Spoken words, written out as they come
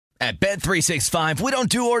At Bet365, we don't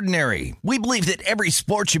do ordinary. We believe that every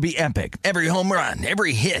sport should be epic. Every home run,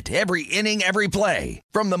 every hit, every inning, every play.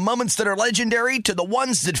 From the moments that are legendary to the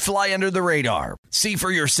ones that fly under the radar. See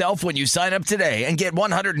for yourself when you sign up today and get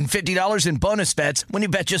 $150 in bonus bets when you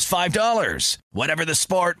bet just $5. Whatever the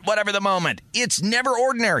sport, whatever the moment, it's never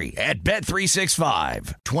ordinary at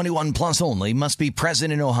Bet365. 21 plus only. Must be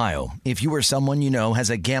present in Ohio. If you or someone you know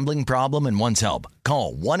has a gambling problem and wants help,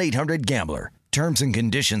 call 1-800-GAMBLER. Terms and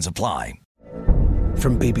conditions apply.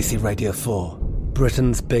 From BBC Radio 4,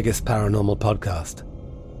 Britain's biggest paranormal podcast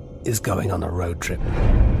is going on a road trip.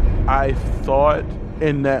 I thought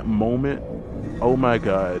in that moment, oh my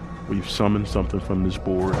God, we've summoned something from this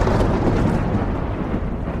board.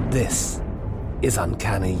 This is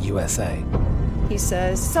Uncanny USA. He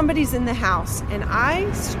says, somebody's in the house, and I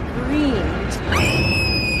screamed.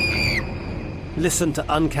 Listen to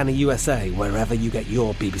Uncanny USA wherever you get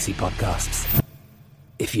your BBC podcasts,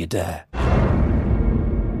 if you dare.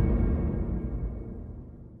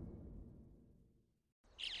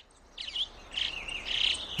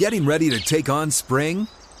 Getting ready to take on spring?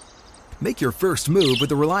 Make your first move with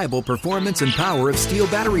the reliable performance and power of Steel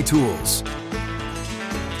battery tools.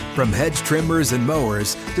 From hedge trimmers and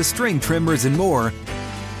mowers to string trimmers and more,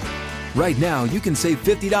 right now you can save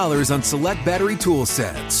 $50 on select battery tool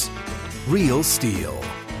sets. Real Steel.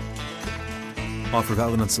 Offer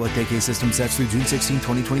valid on select AK system sets through June 16,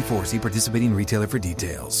 2024. See participating retailer for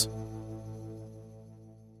details.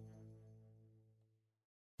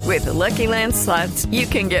 With the Lucky Land Slots, you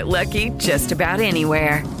can get lucky just about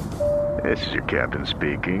anywhere. This is your captain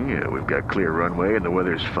speaking. We've got clear runway and the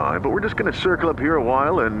weather's fine, but we're just going to circle up here a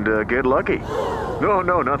while and get lucky.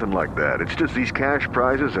 No, nothing like that. It's just these cash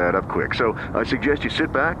prizes add up quick. So I suggest you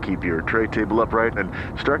sit back, keep your tray table upright, and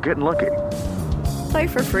start getting lucky. Play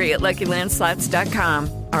for free at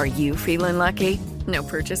LuckyLandSlots.com. Are you feeling lucky? No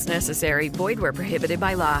purchase necessary. Void where prohibited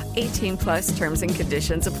by law. 18 plus terms and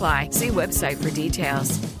conditions apply. See website for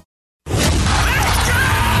details.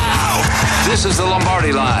 This is the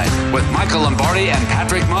Lombardi Line with Michael Lombardi and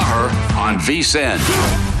Patrick Maher on VSiN.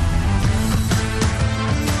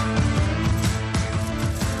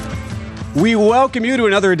 We welcome you to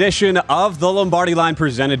another edition of the Lombardi Line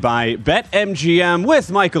presented by BetMGM with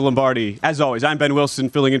Michael Lombardi. As always, I'm Ben Wilson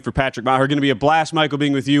filling in for Patrick Maher. Going to be a blast, Michael,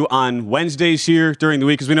 being with you on Wednesdays here during the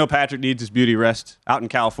week because we know Patrick needs his beauty rest out in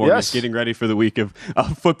California, yes, getting ready for the week of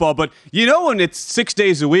football. But you know when it's 6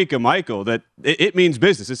 days a week of Michael that it means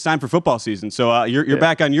business. It's time for football season. So you're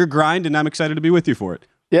back on your grind, and I'm excited to be with you for it.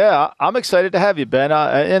 Yeah, I'm excited to have you, Ben.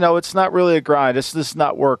 It's not really a grind. This is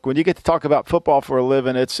not work. When you get to talk about football for a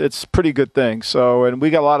living, it's a pretty good thing. So, and we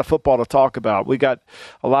got a lot of football to talk about. We got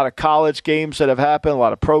a lot of college games that have happened, a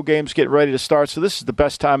lot of pro games getting ready to start. So this is the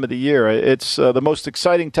best time of the year. It's the most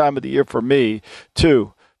exciting time of the year for me,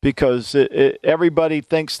 too, because everybody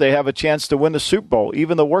thinks they have a chance to win the Super Bowl,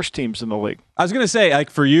 even the worst teams in the league. I was going to say, like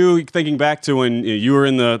for you, thinking back to when you were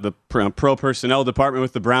in the pro personnel department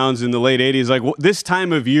with the Browns in the late 80s, like this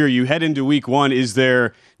time of year, you head into week one, is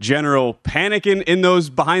there general panic in those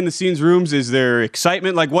behind-the-scenes rooms? Is there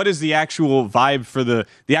excitement? Like, what is the actual vibe for the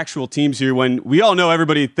actual teams here when we all know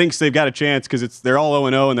everybody thinks they've got a chance because they're all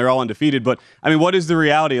 0-0 and they're all undefeated? But, I mean, what is the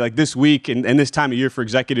reality like this week and this time of year for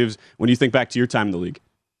executives when you think back to your time in the league?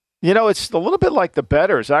 You know, it's a little bit like the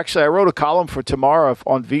bettors. Actually, I wrote a column for tomorrow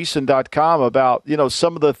on VSiN.com about,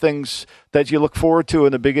 some of the things that you look forward to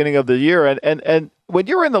in the beginning of the year. And when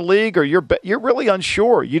you're in the league or you're really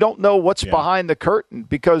unsure, you don't know what's behind the curtain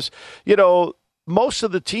because, most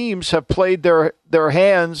of the teams have played their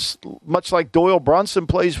hands much like Doyle Brunson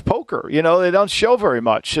plays poker. They don't show very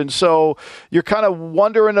much. And so you're kind of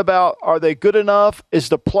wondering about, are they good enough? Is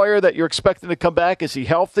the player that you're expecting to come back, is he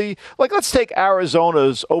healthy? Like, let's take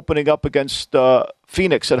Arizona's opening up against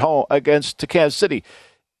Phoenix at home, against Kansas City.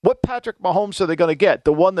 What Patrick Mahomes are they going to get?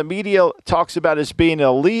 The one the media talks about as being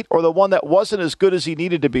elite or the one that wasn't as good as he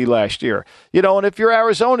needed to be last year? And if you're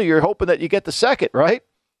Arizona, you're hoping that you get the second, right?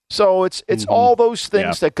 So it's all those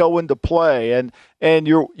things that go into play, and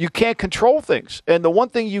you can't control things. And the one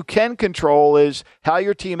thing you can control is how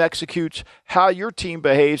your team executes, how your team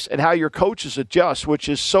behaves, and how your coaches adjust, which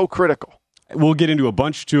is so critical. We'll get into a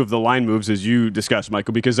bunch, too, of the line moves as you discussed,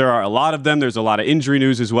 Michael, because there are a lot of them. There's a lot of injury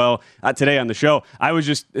news as well. Today on the show, I was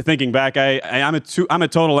just thinking back. I'm a total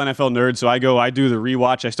NFL nerd, so I do the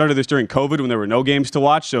rewatch. I started this during COVID when there were no games to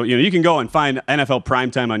watch. So, you can go and find NFL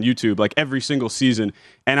primetime on YouTube like every single season.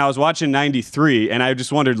 And I was watching 93, and I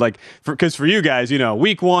just wondered, like, because for you guys,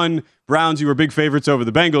 week one, Browns, you were big favorites over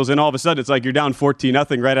the Bengals, and all of a sudden it's like you're down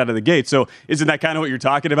 14-0 right out of the gate. So isn't that kind of what you're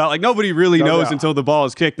talking about? Like, nobody really knows until the ball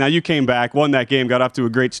is kicked. Now, you came back, won that game, got off to a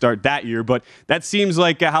great start that year, but that seems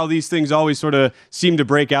like how these things always sort of seem to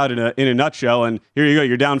break out in a nutshell. And here you go,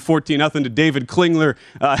 you're down 14-0 to David Klingler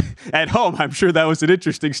at home. I'm sure that was an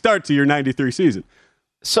interesting start to your 93 season.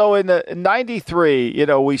 So in 93,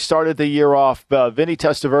 we started the year off. Vinny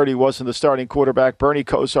Testaverde wasn't the starting quarterback. Bernie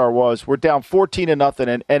Kosar was. We're down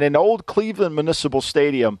 14-0. And in old Cleveland Municipal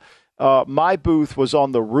Stadium, my booth was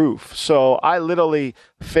on the roof. So I literally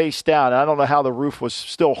faced down. I don't know how the roof was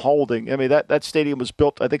still holding. I mean, that stadium was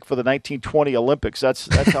built, I think, for the 1920 Olympics. That's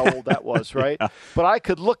how old that was, right? Yeah. But I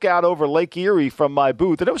could look out over Lake Erie from my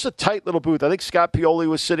booth. And it was a tight little booth. I think Scott Pioli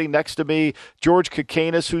was sitting next to me. George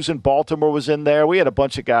Kokanis, who's in Baltimore, was in there. We had a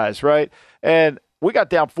bunch of guys, right? And we got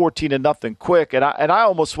down 14-0 quick. And I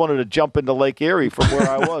almost wanted to jump into Lake Erie from where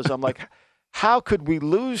I was. I'm like, how could we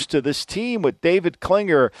lose to this team with David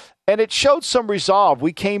Klingler? And it showed some resolve.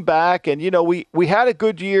 We came back, and, we had a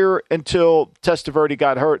good year until Testaverde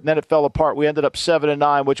got hurt, and then it fell apart. We ended up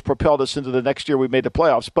 7-9, which propelled us into the next year we made the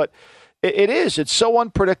playoffs. But it's so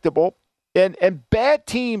unpredictable. And bad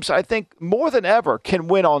teams, I think, more than ever, can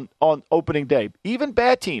win on opening day. Even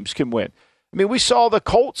bad teams can win. I mean, we saw the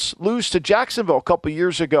Colts lose to Jacksonville a couple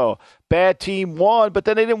years ago. Bad team won, but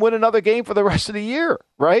then they didn't win another game for the rest of the year,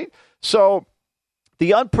 right? So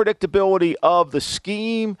the unpredictability of the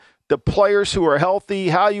scheme, the players who are healthy,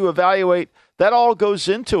 how you evaluate, that all goes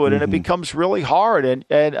into it, and it becomes really hard. And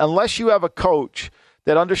unless you have a coach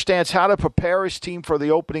that understands how to prepare his team for the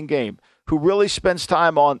opening game, who really spends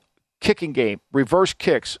time on kicking game, reverse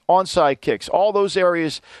kicks, onside kicks, all those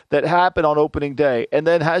areas that happen on opening day, and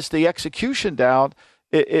then has the execution down,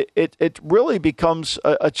 it really becomes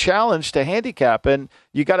a challenge to handicap, and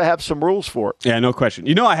you got to have some rules for it. Yeah, no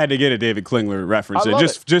question. I had to get a David Klingler reference in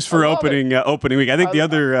just for opening week. I think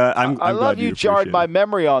I'm love you jarred my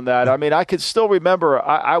memory on that. I mean, I could still remember.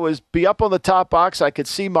 I was be up on the top box. I could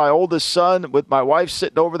see my oldest son with my wife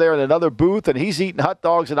sitting over there in another booth, and he's eating hot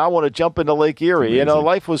dogs, and I want to jump into Lake Erie.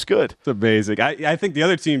 Life was good. It's amazing. I think the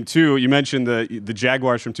other team too. You mentioned the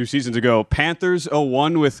Jaguars from 2 seasons ago. Panthers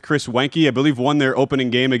 0-1 with Chris Wenke, I believe, won their opening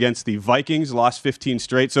game against the Vikings, lost 15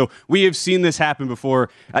 straight. So we have seen this happen before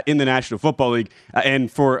in the National Football League.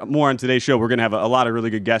 And for more on today's show, we're going to have a lot of really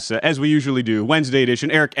good guests, as we usually do. Wednesday edition,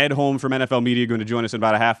 Eric Edholm from NFL Media going to join us in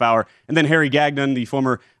about a half hour. And then Harry Gagnon, the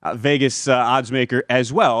former Vegas odds maker,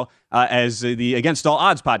 as well as the Against All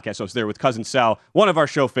Odds podcast host there with Cousin Sal, one of our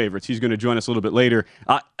show favorites. He's going to join us a little bit later,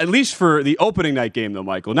 at least for the opening night game, though,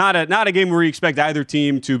 Michael. Not a game where you expect either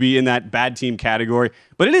team to be in that bad team category.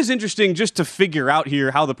 But it is interesting just to figure out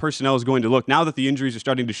here how the personnel is going to look now that the injuries are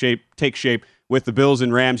starting to take shape with the Bills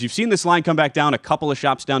and Rams. You've seen this line come back down, a couple of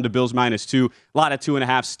shops down to Bills -2, a lot of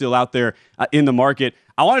 2.5 still out there in the market.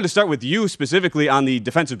 I wanted to start with you specifically on the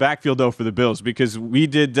defensive backfield, though, for the Bills, because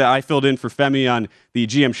I filled in for Femi on the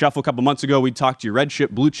GM Shuffle a couple months ago. We talked to your red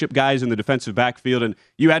chip, blue chip guys in the defensive backfield, and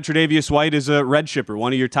you had Tre'Davious White as a red chipper,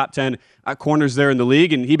 one of your top 10 corners there in the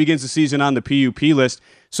league, and he begins the season on the PUP list.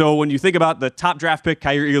 So when you think about the top draft pick,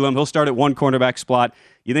 Kaiir Elam, he'll start at one cornerback spot.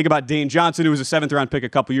 You think about Dane Johnson, who was a 7th-round pick a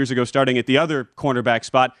couple years ago, starting at the other cornerback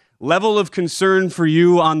spot. Level of concern for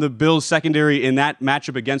you on the Bills secondary in that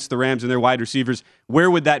matchup against the Rams and their wide receivers,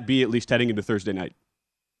 where would that be, at least heading into Thursday night?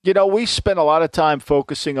 We spent a lot of time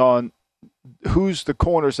focusing on who's the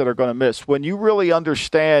corners that are going to miss. When you really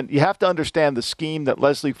understand, you have to understand the scheme that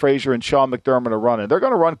Leslie Frazier and Sean McDermott are running. They're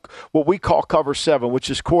going to run what we call cover 7, which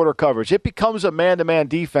is quarter coverage. It becomes a man-to-man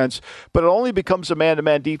defense, but it only becomes a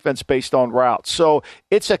man-to-man defense based on routes. So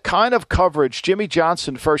it's a kind of coverage. Jimmy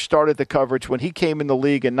Johnson first started the coverage when he came in the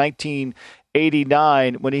league in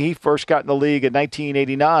 1989. When he first got in the league in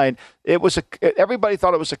 1989, everybody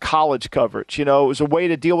thought it was a college coverage. It was a way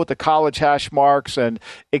to deal with the college hash marks, and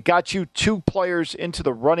it got you 2 players into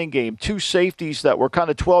the running game, 2 safeties that were kind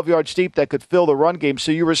of 12 yards deep that could fill the run game.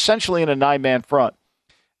 So you were essentially in a 9-man front.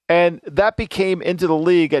 And that became into the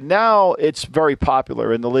league, and now it's very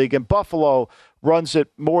popular in the league. And Buffalo runs it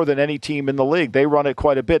more than any team in the league. They run it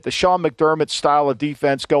quite a bit. The Sean McDermott style of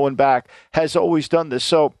defense going back has always done this.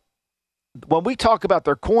 So when we talk about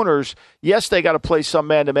their corners, yes, they got to play some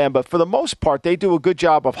man-to-man, but for the most part, they do a good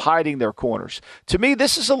job of hiding their corners. To me,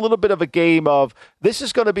 this is a little bit of a game this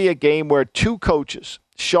is going to be a game where 2 coaches,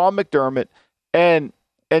 Sean McDermott and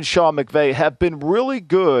Sean McVay, have been really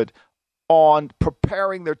good on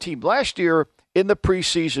preparing their team. Last year in the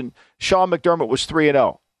preseason, Sean McDermott was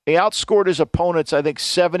 3-0. He outscored his opponents, I think,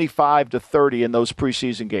 75-30 in those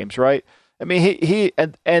preseason games, right? I mean,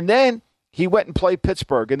 and then he went and played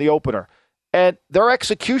Pittsburgh in the opener. And their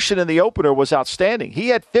execution in the opener was outstanding. He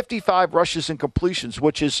had 55 rushes and completions,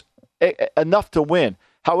 which is enough to win.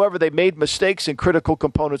 However, they made mistakes in critical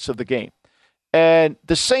components of the game. And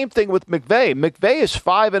the same thing with McVay. McVay is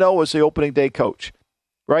 5-0 as the opening day coach,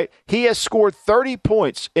 right? He has scored 30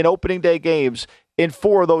 points in opening day games in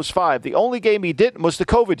 4 of those 5. The only game he didn't was the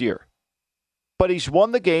COVID year. But he's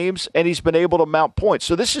won the games, and he's been able to mount points.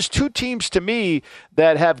 So this is 2 teams to me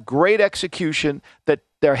that have great execution, that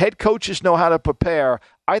their head coaches know how to prepare.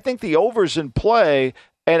 I think the over's in play,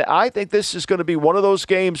 and I think this is going to be one of those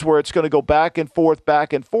games where it's going to go back and forth.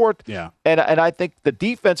 Yeah. And I think the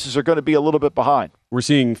defenses are going to be a little bit behind. We're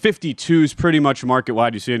seeing 52s pretty much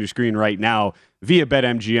market-wide. You see on your screen right now via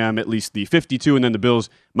BetMGM, at least the 52, and then the Bills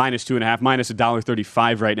 -2.5, minus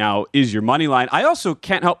 $1.35 right now is your money line. I also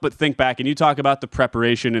can't help but think back, and you talk about the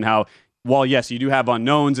preparation and how, while, yes, you do have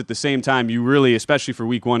unknowns, at the same time, you really, especially for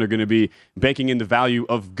Week 1, are going to be baking in the value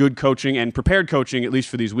of good coaching and prepared coaching, at least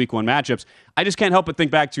for these Week 1 matchups. I just can't help but think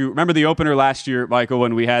back to, remember the opener last year, Michael,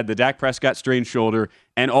 when we had the Dak Prescott strained shoulder,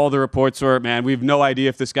 and all the reports were, man, we have no idea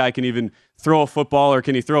if this guy can even throw a football, or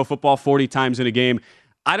can he throw a football 40 times in a game.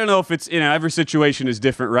 I don't know if it's, every situation is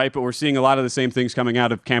different, right? But we're seeing a lot of the same things coming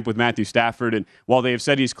out of camp with Matthew Stafford. And while they have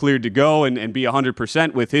said he's cleared to go and be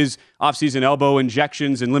 100% with his offseason elbow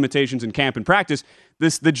injections and limitations in camp and practice,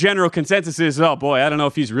 the general consensus is, oh boy, I don't know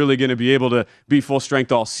if he's really going to be able to be full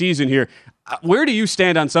strength all season here. Where do you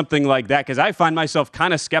stand on something like that? Because I find myself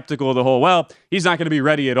kind of skeptical of the whole, well, he's not going to be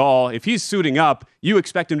ready at all. If he's suiting up, you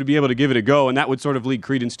expect him to be able to give it a go, and that would sort of lead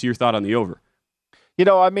credence to your thought on the over.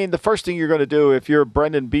 The first thing you're going to do if you're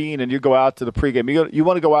Brendan Bean and you go out to the pregame, you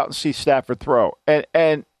want to go out and see Stafford throw.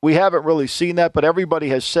 And we haven't really seen that, but everybody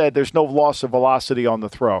has said there's no loss of velocity on the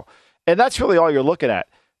throw. And that's really all you're looking at.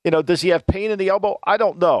 Does he have pain in the elbow? I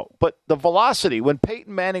don't know. But the velocity, when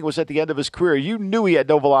Peyton Manning was at the end of his career, you knew he had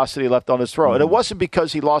no velocity left on his throw. Mm-hmm. And it wasn't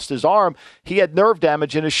because he lost his arm. He had nerve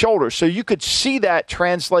damage in his shoulder. So you could see that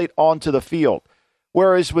translate onto the field.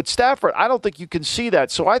 Whereas with Stafford, I don't think you can see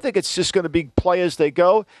that. So I think it's just going to be play as they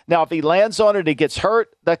go. Now, if he lands on it and he gets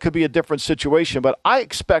hurt, that could be a different situation. But I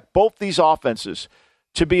expect both these offenses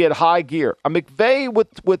to be at high gear. A McVay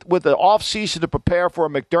with the offseason to prepare for a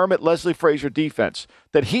McDermott, Leslie Frazier defense,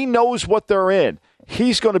 that he knows what they're in.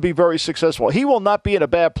 He's going to be very successful. He will not be in a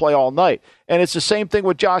bad play all night. And it's the same thing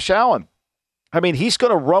with Josh Allen. I mean, he's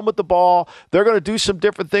going to run with the ball. They're going to do some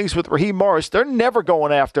different things with Raheem Morris. They're never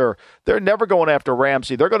going after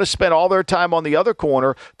Ramsey. They're going to spend all their time on the other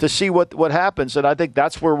corner to see what happens, and I think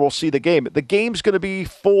that's where we'll see the game. The game's going to be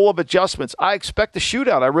full of adjustments. I expect a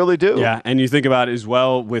shootout. I really do. Yeah, and you think about it as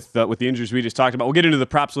well with the injuries we just talked about. We'll get into the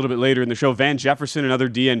props a little bit later in the show. Van Jefferson, another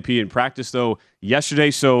DNP in practice, though, yesterday.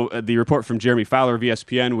 So the report from Jeremy Fowler of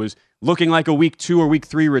ESPN was looking like a Week 2 or Week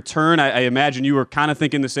 3 return. I imagine you were kind of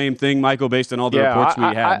thinking the same thing, Michael, based on all the reports we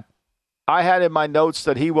had. I had in my notes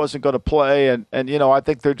that he wasn't going to play, and I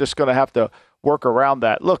think they're just going to have to work around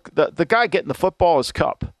that. Look, the guy getting the football is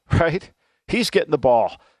Kupp, right? He's getting the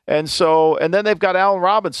ball. And then they've got Allen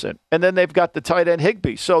Robinson, and then they've got the tight end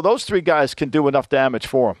Higbee. So those 3 guys can do enough damage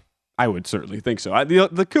for him. I would certainly think so.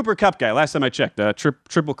 The Cooper Kupp guy, last time I checked,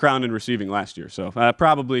 triple crown in receiving last year. So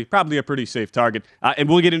probably a pretty safe target. And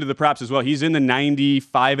we'll get into the props as well. He's in the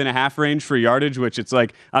 95.5 range for yardage, which it's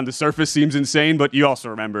like on the surface seems insane, but you also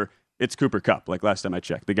remember it's Cooper Kupp. Like last time I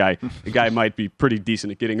checked, the guy might be pretty decent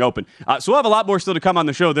at getting open. So we'll have a lot more still to come on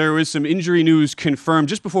the show. There was some injury news confirmed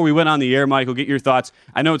just before we went on the air. Michael, get your thoughts.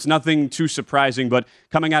 I know it's nothing too surprising, but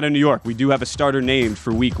coming out of New York, we do have a starter named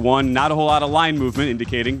for Week 1. Not a whole lot of line movement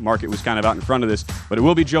indicating market was kind of out in front of this, but it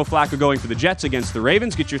will be Joe Flacco going for the Jets against the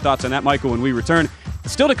Ravens. Get your thoughts on that, Michael, when we return.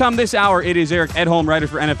 Still to come this hour, it is Eric Edholm, writer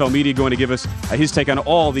for NFL Media, going to give us his take on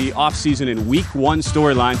all the offseason and Week 1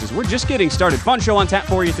 storylines as we're just getting started. Fun show on tap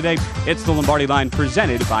for you today. It's the Lombardi Line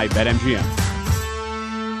presented by BetMGM.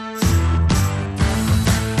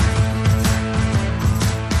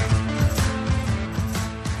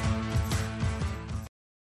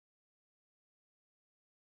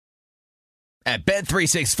 At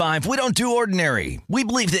Bet365, we don't do ordinary. We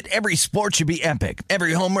believe that every sport should be epic.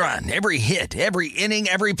 Every home run, every hit, every inning,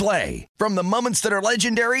 every play. From the moments that are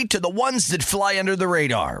legendary to the ones that fly under the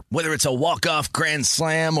radar. Whether it's a walk-off grand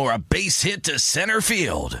slam or a base hit to center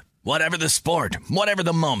field. Whatever the sport, whatever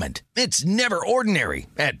the moment. It's never ordinary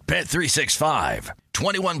at Bet365.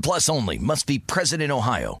 21 plus only. Must be present in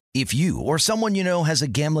Ohio. If you or someone you know has a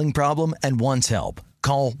gambling problem and wants help,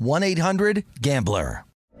 call 1-800-GAMBLER.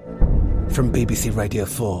 From BBC Radio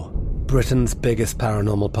 4, Britain's biggest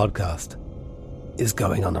paranormal podcast is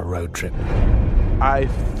going on a road trip. I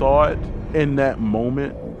thought in that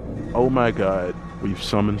moment, oh my God, We've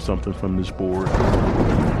summoned something from this board.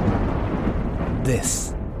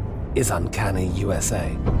 This is Uncanny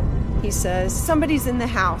USA. He says, somebody's in the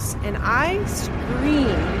house, and I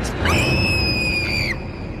screamed.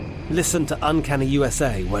 Listen to Uncanny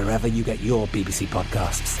USA wherever you get your BBC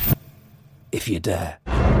podcasts, if you dare.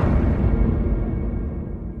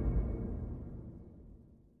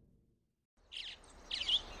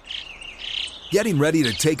 Getting ready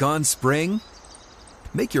to take on spring?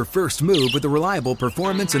 Make your first move with the reliable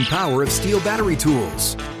performance and power of Steel battery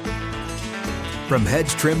tools. From hedge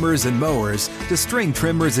trimmers and mowers to string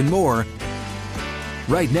trimmers and more,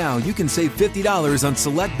 right now you can save $50 on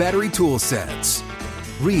select battery tool sets.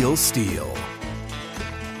 Real Steel.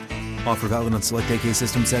 Offer valid on select AK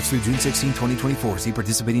system sets through June 16, 2024. See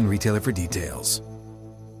participating retailer for details.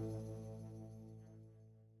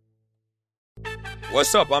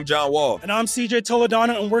 What's up? I'm John Wall. And I'm CJ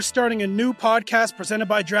Toledano, and we're starting a new podcast presented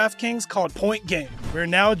by DraftKings called Point Game. We're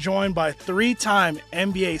now joined by three-time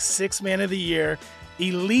NBA Sixth Man of the Year,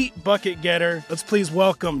 elite bucket getter. Let's please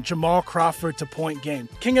welcome Jamal Crawford to Point Game.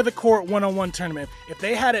 King of the Court one-on-one tournament. If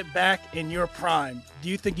they had it back in your prime, do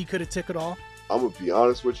you think you could have took it all? I'm going to be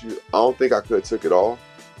honest with you. I don't think I could have took it all,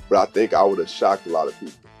 but I think I would have shocked a lot of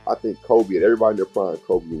people. I think Kobe and everybody in their prime,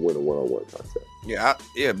 Kobe would win a one-on-one contest. Yeah,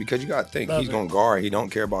 because you got to think he's going to guard. He don't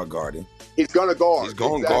care about guarding. He's going to guard. He's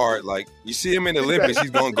going to guard. Like, you see him in the Olympics, he's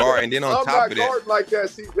going to guard. And then on top of that. I'm not guarding like that,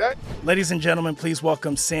 CJ. Ladies and gentlemen, please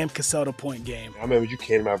welcome Sam Cassell to Point Game. I remember you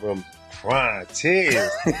came to my room crying, tears,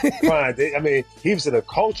 crying. I mean, he was in a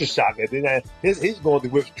culture shock. And then he's going through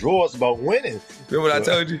withdrawals about winning. Remember what I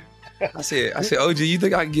told you? I said, OG, you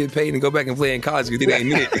think I can get paid and go back and play in college because it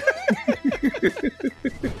ain't it?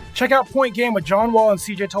 Check out Point Game with John Wall and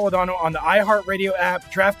CJ Toledano on the iHeartRadio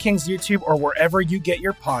app, DraftKings YouTube, or wherever you get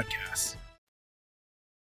your podcasts.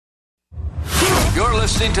 You're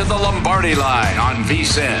listening to The Lombardi Line on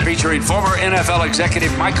VSiN, featuring former NFL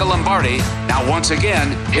executive Michael Lombardi. Now, once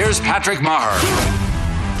again, here's Patrick Maher.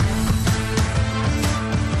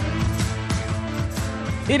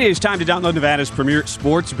 It is time to download Nevada's premier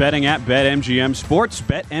sports betting app, BetMGM. Sports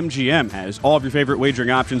BetMGM has all of your favorite wagering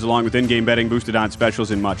options, along with in-game betting, boosted odds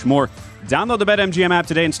specials, and much more. Download the BetMGM app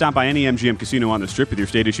today and stop by any MGM casino on the Strip with your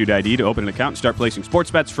state-issued ID to open an account and start placing sports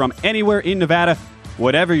bets from anywhere in Nevada.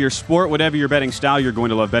 Whatever your sport, whatever your betting style, you're going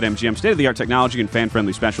to love BetMGM. State-of-the-art technology and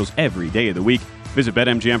fan-friendly specials every day of the week. Visit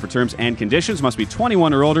BetMGM for terms and conditions. Must be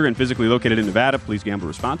 21 or older and physically located in Nevada. Please gamble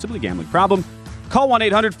responsibly. Gambling problem? Call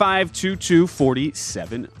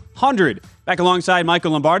 1-800-522-4700. Back alongside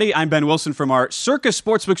Michael Lombardi, I'm Ben Wilson from our Circus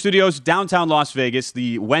Sportsbook Studios, downtown Las Vegas,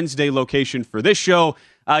 the Wednesday location for this show.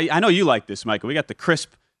 I know you like this, Michael. We got the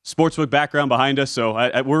crisp sportsbook background behind us, so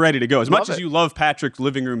we're ready to go. As much as you love Patrick's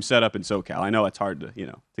living room setup in SoCal, I know it's hard to get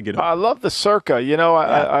over. I love the Circa.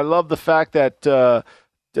 I love the fact that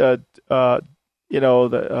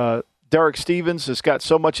Derek Stevens has got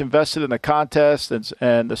so much invested in the contest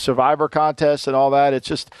and the Survivor contest and all that. It's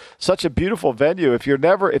just such a beautiful venue. If you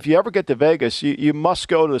ever get to Vegas, you must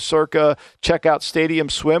go to the Circa, check out Stadium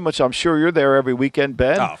Swim, which I'm sure you're there every weekend,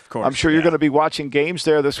 Ben. Oh, of course. I'm sure you're going to be watching games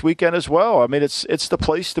there this weekend as well. I mean, it's the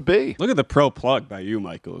place to be. Look at the pro plug by you,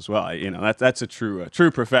 Michael, as well. That's a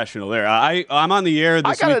true professional there. I'm on the air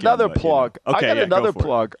this weekend. I got another plug. Okay, I got another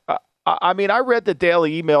plug. I mean, I read the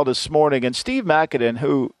Daily Email this morning, and Steve McAdam,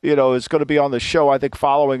 who is going to be on the show, I think,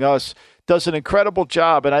 following us, does an incredible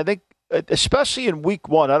job. And I think, especially in Week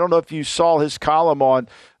 1, I don't know if you saw his column on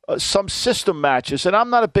some system matches. And I'm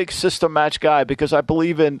not a big system match guy because I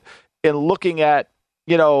believe in looking at,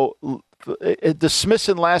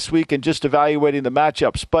 dismissing last week and just evaluating the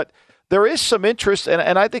matchups. But there is some interest,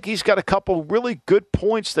 and I think he's got a couple really good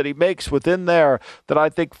points that he makes within there that I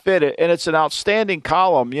think fit it. And it's an outstanding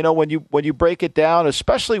column, when you break it down,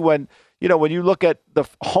 especially when you look at the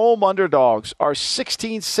home underdogs are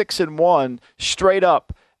 16-6-1 straight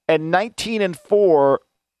up and 19-4,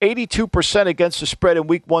 82% against the spread in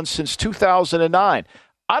Week 1 since 2009.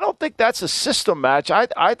 I don't think that's a system match.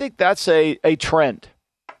 I think that's a trend.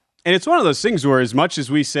 And it's one of those things where as much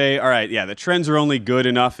as we say, all right, yeah, the trends are only good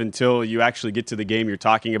enough until you actually get to the game you're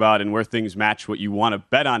talking about and where things match what you want to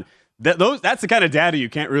bet on, that's the kind of data you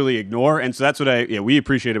can't really ignore. And so that's what we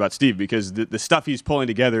appreciate about Steve, because the stuff he's pulling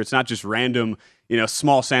together, it's not just random,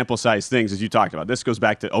 small sample size things, as you talked about. This goes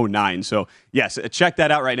back to 2009. So yes, check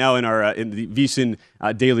that out right now in our in the VSiN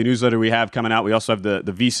daily newsletter we have coming out. We also have the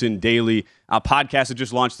VSiN daily podcast that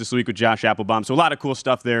just launched this week with Josh Applebaum. So a lot of cool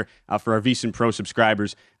stuff there for our VSiN Pro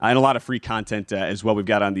subscribers, and a lot of free content as well. We've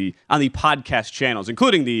got on the podcast channels,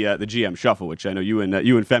 including the GM Shuffle, which I know you and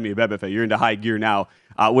Femi Abebefe, you're into high gear now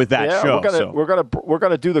with that show. We're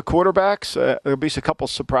gonna do the quarterbacks. There'll be a couple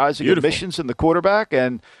surprising admissions in the quarterback,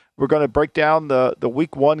 and we're going to break down the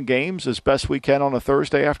week 1 games as best we can on a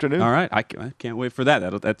Thursday afternoon. All right, I can't wait for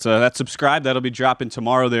that. That's subscribed. That'll be dropping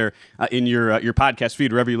tomorrow there in your podcast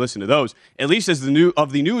feed wherever you listen to those. At least as the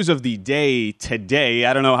news of the day today.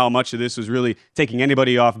 I don't know how much of this was really taking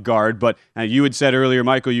anybody off guard, but you had said earlier,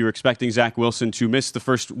 Michael, you were expecting Zach Wilson to miss the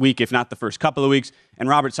first week, if not the first couple of weeks. And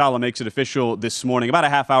Robert Saleh makes it official this morning. About a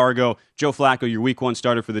half hour ago, Joe Flacco, your week 1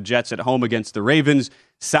 starter for the Jets at home against the Ravens,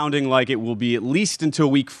 sounding like it will be at least until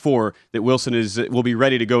week 4 that Wilson will be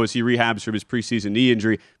ready to go as he rehabs from his preseason knee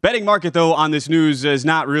injury. Betting market, though, on this news is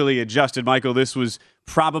not really adjusted, Michael. This was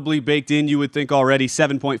probably baked in, you would think, already.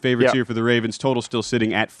 7-point favorites here for the Ravens. Total still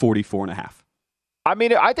sitting at 44.5. I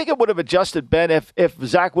mean, I think it would have adjusted, Ben, if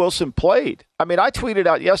Zach Wilson played. I mean, I tweeted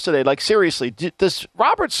out yesterday, like, seriously, this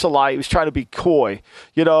Robert Saleh, he was trying to be coy.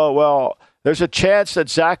 There's a chance that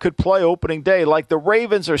Zach could play opening day. Like, the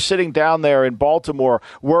Ravens are sitting down there in Baltimore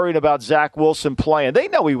worrying about Zach Wilson playing. They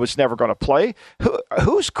know he was never going to play.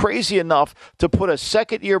 Who's crazy enough to put a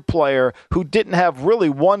second-year player who didn't have really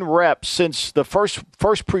 1 rep since the first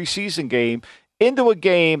preseason game into a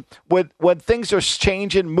game when things are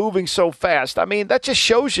changing, moving so fast? I mean, that just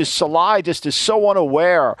shows you Saleh just is so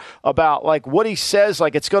unaware about, like, what he says,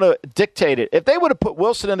 like it's going to dictate it. If they would have put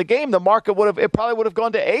Wilson in the game, the market probably would have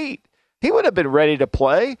gone to 8. He would have been ready to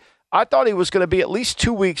play. I thought he was going to be at least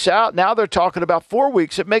 2 weeks out. Now they're talking about 4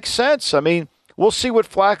 weeks. It makes sense. I mean, we'll see what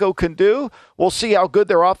Flacco can do. We'll see how good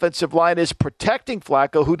their offensive line is protecting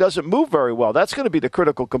Flacco, who doesn't move very well. That's going to be the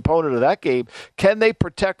critical component of that game. Can they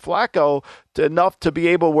protect Flacco enough to be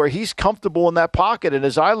able where he's comfortable in that pocket and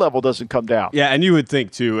his eye level doesn't come down? Yeah, and you would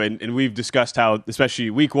think, too, and we've discussed how, especially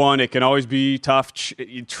week 1, it can always be tough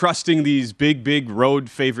trusting these big road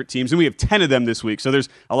favorite teams. And we have 10 of them this week, so there's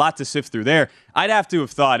a lot to sift through there. I'd have to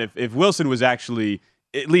have thought if Wilson was actually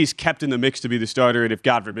at least kept in the mix to be the starter, and if,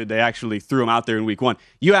 God forbid, they actually threw him out there in week 1,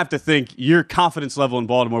 you have to think your confidence level in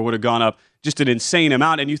Baltimore would have gone up just an insane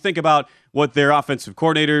amount. And you think about what their offensive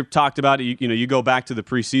coordinator talked about. You go back to the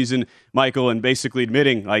preseason, Michael, and basically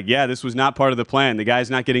admitting, like, yeah, this was not part of the plan. The guy's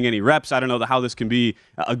not getting any reps. I don't know how this can be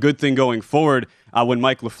a good thing going forward. When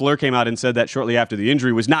Mike LaFleur came out and said that shortly after the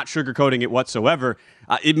injury, was not sugarcoating it whatsoever.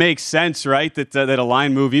 It makes sense, right, that a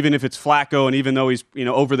line move, even if it's Flacco and even though he's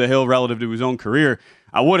over the hill relative to his own career,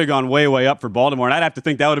 I would have gone way up for Baltimore, and I'd have to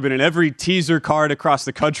think that would have been in every teaser card across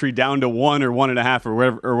the country down to 1 or 1.5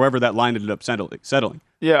 or wherever that line ended up settling.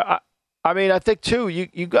 Yeah, I mean, I think, too,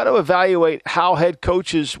 you got to evaluate how head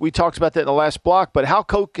coaches, we talked about that in the last block, but how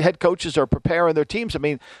head coaches are preparing their teams. I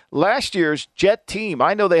mean, last year's Jet team,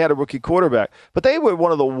 I know they had a rookie quarterback, but they were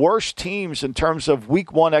one of the worst teams in terms of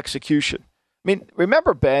week 1 execution. I mean,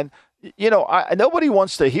 remember, Ben, nobody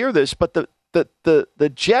wants to hear this, but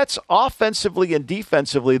the Jets offensively and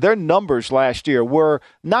defensively, their numbers last year were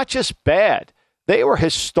not just bad. They were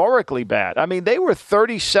historically bad. I mean, they were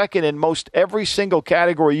 32nd in most every single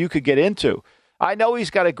category you could get into. I know he's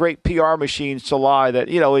got a great PR machine, Saleh, that,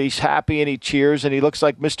 he's happy and he cheers and he looks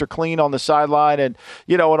like Mr. Clean on the sideline and,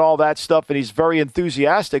 and all that stuff, and he's very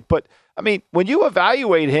enthusiastic. But, I mean, when you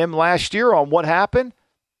evaluate him last year on what happened,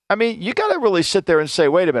 I mean, you got to really sit there and say,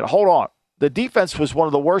 wait a minute, hold on. The defense was one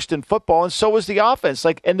of the worst in football, and so was the offense.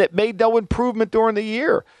 And it made no improvement during the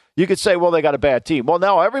year. You could say, well, they got a bad team. Well,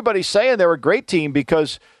 no, everybody's saying they're a great team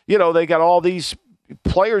because, they got all these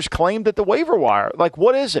players claimed at the waiver wire. Like,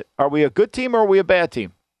 what is it? Are we a good team or are we a bad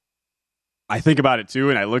team? I think about it, too,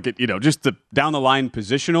 and I look at, just the down-the-line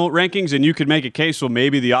positional rankings, and you could make a case, well,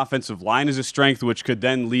 maybe the offensive line is a strength, which could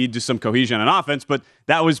then lead to some cohesion on offense, but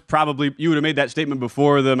that was probably, you would have made that statement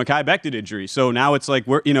before the Mekhi Becton injury. So now it's like,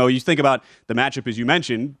 you think about the matchup, as you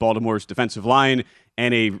mentioned, Baltimore's defensive line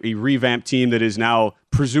and a revamped team that is now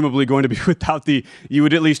presumably going to be without you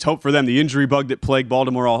would at least hope for them, the injury bug that plagued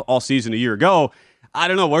Baltimore all season a year ago. I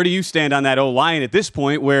don't know. Where do you stand on that O-line at this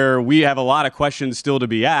point where we have a lot of questions still to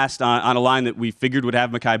be asked on a line that we figured would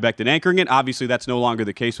have Mekhi Becton anchoring it? Obviously, that's no longer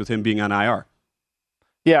the case with him being on IR.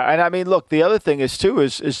 Yeah, and I mean, look, the other thing is, too,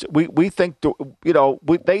 is we think,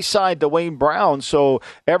 they signed Dwayne Brown, so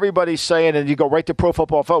everybody's saying, and you go right to Pro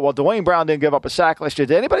Football Focus, well, Dwayne Brown didn't give up a sack last year.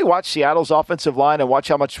 Did anybody watch Seattle's offensive line and watch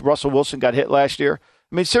how much Russell Wilson got hit last year?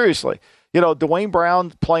 I mean, seriously, Dwayne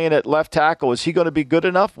Brown playing at left tackle, is he going to be good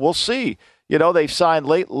enough? We'll see. They've signed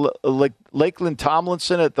Lakeland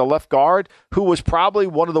Tomlinson at the left guard, who was probably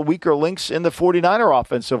one of the weaker links in the 49er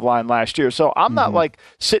offensive line last year. So I'm not like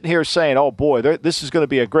sitting here saying, oh, boy, this is going to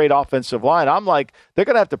be a great offensive line. I'm like, they're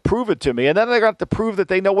going to have to prove it to me. And then they're going to have to prove that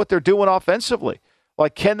they know what they're doing offensively.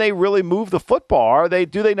 Like, can they really move the football? Do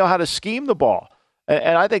they know how to scheme the ball?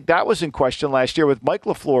 And I think that was in question last year with Mike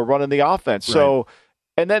LaFleur running the offense. Right. So,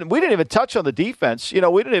 and then we didn't even touch on the defense.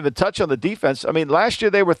 I mean, last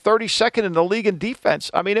year they were 32nd in the league in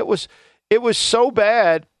defense. I mean, it was so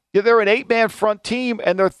bad. They're an 8-man front team,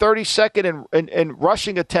 and they're 32nd in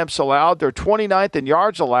rushing attempts allowed. They're 29th in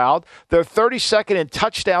yards allowed. They're 32nd in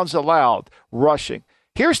touchdowns allowed rushing.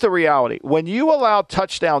 Here's the reality. When you allow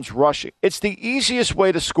touchdowns rushing, it's the easiest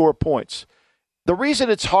way to score points. The reason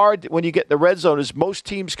it's hard when you get in the red zone is most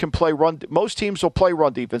teams will play run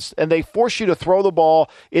defense, and they force you to throw the ball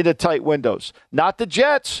into tight windows. Not the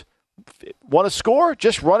Jets. Want to score?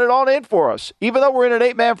 Just run it on in for us. Even though we're in an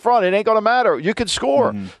 8-man front, it ain't going to matter. You can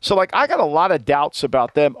score. Mm-hmm. So, I got a lot of doubts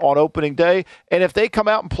about them on opening day. And if they come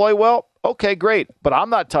out and play well, okay, great. But I'm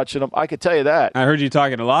not touching them. I can tell you that. I heard you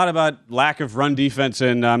talking a lot about lack of run defense,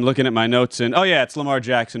 and I'm looking at my notes, and it's Lamar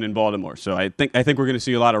Jackson in Baltimore. So I think we're going to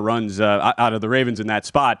see a lot of runs out of the Ravens in that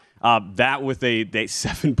spot. That with a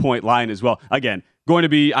 7-point line as well. Again, going to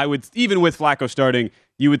be, even with Flacco starting,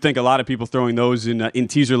 you would think a lot of people throwing those in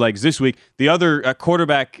teaser legs this week. The other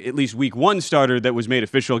quarterback, at least week 1 starter that was made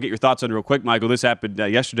official, I'll get your thoughts on real quick, Michael. This happened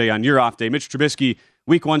yesterday on your off day. Mitch Trubisky,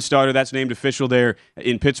 week 1 starter, that's named official there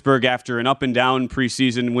in Pittsburgh after an up and down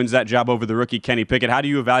preseason, wins that job over the rookie Kenny Pickett. How do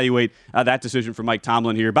you evaluate that decision for Mike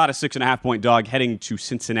Tomlin here? About a 6.5-point dog heading to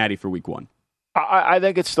Cincinnati for week 1. I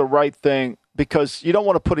think it's the right thing because you don't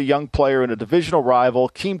want to put a young player in a divisional rival,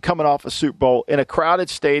 team coming off a Super Bowl, in a crowded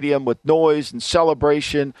stadium with noise and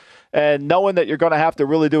celebration, and knowing that you're going to have to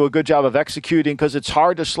really do a good job of executing because it's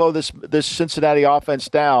hard to slow this Cincinnati offense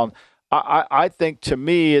down. I think, to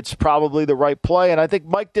me, it's probably the right play, and I think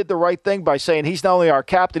Mike did the right thing by saying he's not only our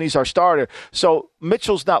captain, he's our starter. So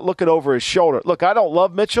Mitchell's not looking over his shoulder. Look, I don't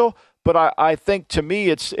love Mitchell, but I think, to me,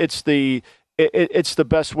 it's the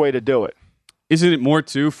best way to do it. Isn't it more,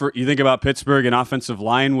 too, for you think about Pittsburgh and offensive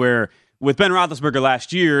line where with Ben Roethlisberger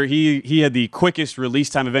last year, he had the quickest release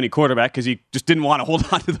time of any quarterback because he just didn't want to hold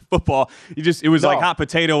on to the football. It was like hot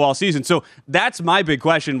potato all season. So that's my big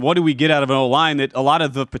question. What do we get out of an O-line that a lot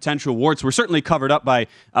of the potential warts were certainly covered up by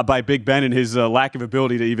Big Ben and his lack of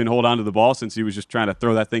ability to even hold on to the ball since he was just trying to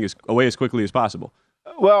throw that thing away as quickly as possible?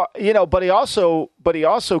 Well, but he also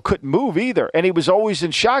couldn't move either, and he was always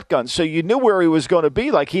in shotgun, so you knew where he was going to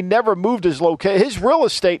be. Like, he never moved his location. His real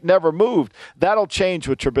estate never moved. That'll change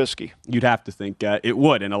with Trubisky. You'd have to think it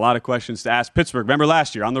would, and a lot of questions to ask. Pittsburgh, remember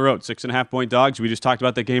last year on the road, 6.5-point dogs. We just talked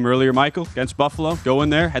about that game earlier, Michael, against Buffalo. Go in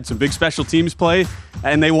there, had some big special teams play,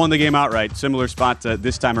 and they won the game outright. Similar spot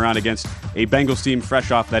this time around against a Bengals team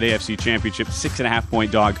fresh off that AFC Championship.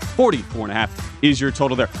 6.5-point dog, 44.5 is your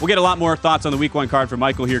total there. We'll get a lot more thoughts on the Week 1 card from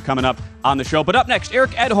Michael here coming up on the show. But up next, Eric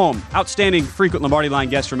Edholm, outstanding frequent Lombardi Line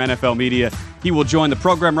guest from NFL Media. He will join the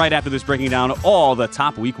program right after this, breaking down all the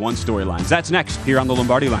top Week 1 storylines. That's next here on the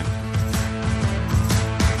Lombardi Line.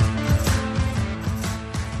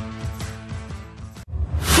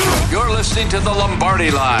 You're listening to the Lombardi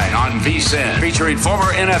Line on VSiN, featuring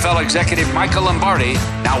former NFL executive Michael Lombardi.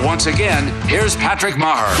 Now, once again, here's Patrick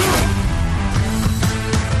Maher.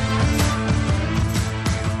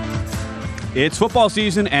 It's football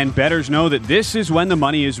season, and bettors know that this is when the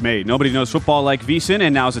money is made. Nobody knows football like VSiN,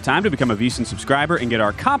 and now's the time to become a VSiN subscriber and get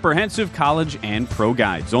our comprehensive college and pro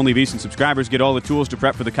guides. Only VSiN subscribers get all the tools to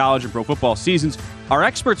prep for the college and pro football seasons. Our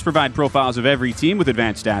experts provide profiles of every team with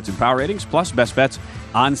advanced stats and power ratings, plus best bets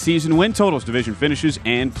on season win totals, division finishes,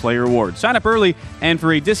 and player awards. Sign up early, and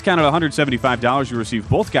for a discount of $175, you'll receive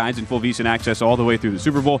both guides and full VSiN access all the way through the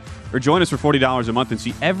Super Bowl. Or join us for $40 a month and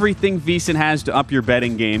see everything VSiN has to up your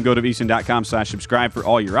betting game. Go to VSiN.com/subscribe for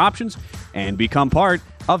all your options and become part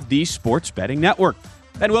of the Sports Betting Network.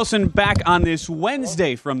 Ben Wilson back on this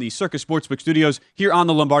Wednesday from the Circus Sportsbook Studios here on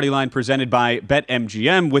the Lombardi Line, presented by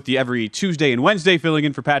BetMGM, with you every Tuesday and Wednesday, filling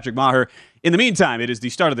in for Patrick Maher. In the meantime, it is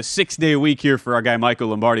the start of the 6-day week here for our guy Michael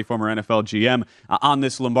Lombardi, former NFL GM, on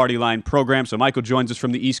this Lombardi Line program. So Michael joins us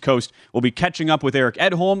from the East Coast. We'll be catching up with Eric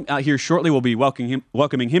Edholm here shortly. We'll be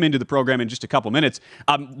welcoming him into the program in just a couple minutes.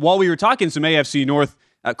 While we were talking some AFC North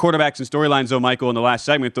quarterbacks and storylines, though, Michael, in the last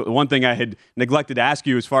segment, the one thing I had neglected to ask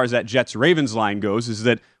you as far as that Jets-Ravens line goes is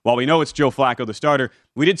that while we know it's Joe Flacco, the starter,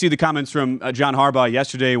 we did see the comments from John Harbaugh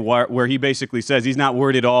yesterday where he basically says he's not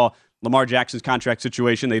worried at all Lamar Jackson's contract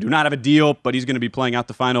situation. They do not have a deal, but he's going to be playing out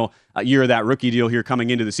the final year of that rookie deal here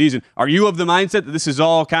coming into the season. Are you of the mindset that this is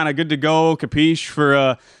all kind of good to go, capiche, for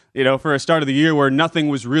a start of the year where nothing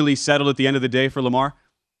was really settled at the end of the day for Lamar?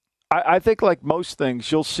 I think, like most things,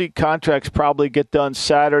 you'll see contracts probably get done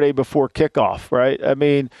Saturday before kickoff, right? I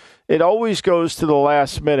mean, it always goes to the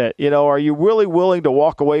last minute. Are you really willing to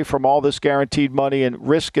walk away from all this guaranteed money and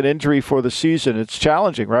risk an injury for the season? It's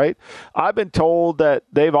challenging, right? I've been told that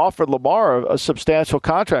they've offered Lamar a substantial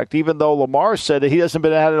contract, even though Lamar said that he hasn't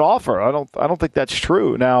had an offer. I don't think that's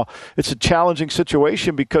true. Now, it's a challenging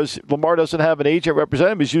situation because Lamar doesn't have an agent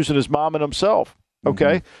representing him. He's using his mom and himself.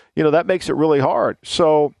 Okay, that makes it really hard.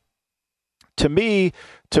 So, to me,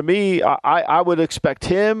 I would expect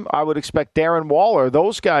him. I would expect Darren Waller,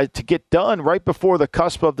 those guys, to get done right before the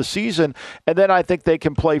cusp of the season, and then I think they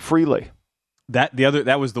can play freely.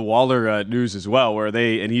 That was the Waller news as well, where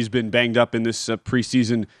he's been banged up in this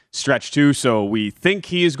preseason stretch too. So we think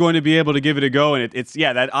he is going to be able to give it a go, and it's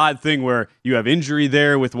that odd thing where you have injury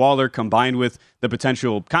there with Waller combined with the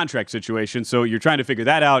potential contract situation. So you're trying to figure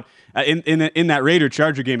that out in that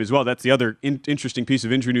Raider-Charger game as well. That's the other interesting piece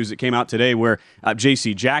of injury news that came out today, where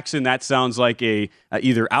J.C. Jackson, that sounds like a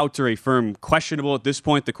either out or a firm questionable at this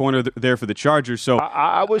point, the corner there for the Chargers. So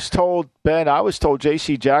I was told, Ben,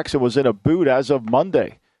 J.C. Jackson was in a boot as of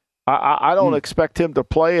Monday. I don't expect him to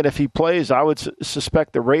play, and if he plays, I would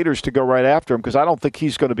suspect the Raiders to go right after him because I don't think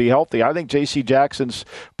he's going to be healthy. I think J.C. Jackson's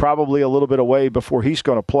probably a little bit away before he's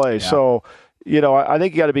going to play. Yeah. So, I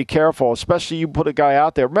think you got to be careful, especially you put a guy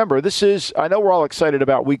out there. Remember, I know we're all excited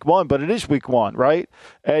about week 1, but it is week 1, right?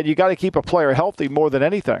 And you got to keep a player healthy more than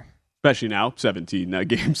anything. Especially now,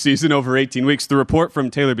 17-game season over 18 weeks. The report from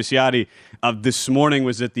Taylor Bisciotti this morning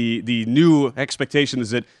was that the new expectation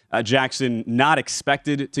is that Jackson not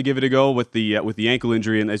expected to give it a go with the ankle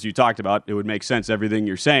injury, and as you talked about, it would make sense, everything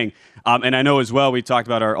you're saying. And I know as well, we talked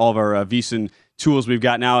about all of our VSiN tools we've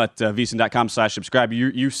got now at vsin.com/subscribe.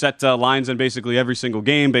 You set lines on basically every single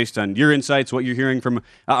game based on your insights, what you're hearing from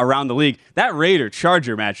around the league. That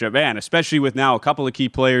Raider-Charger matchup, man, especially with now a couple of key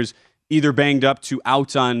players either banged up to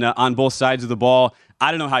out on both sides of the ball.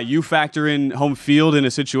 I don't know how you factor in home field in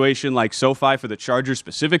a situation like SoFi for the Chargers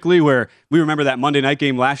specifically, where we remember that Monday night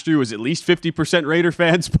game last year was at least 50% Raider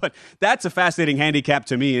fans, but that's a fascinating handicap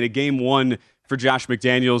to me in a game 1 for Josh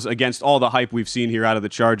McDaniels against all the hype we've seen here out of the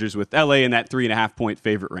Chargers with LA in that 3.5-point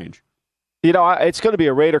favorite range. It's going to be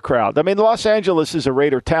a Raider crowd. I mean, Los Angeles is a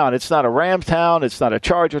Raider town. It's not a Rams town. It's not a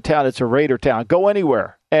Charger town. It's a Raider town. Go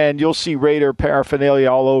anywhere, and you'll see Raider paraphernalia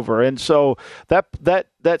all over. And so that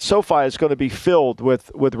SoFi is going to be filled with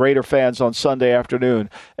Raider fans on Sunday afternoon.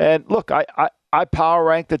 And look, I power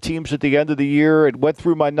ranked the teams at the end of the year and went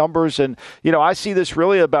through my numbers, and I see this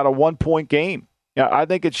really about a 1-point game. Yeah, I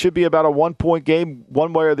think it should be about a 1-point game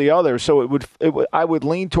one way or the other. So I would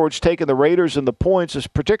lean towards taking the Raiders and the points,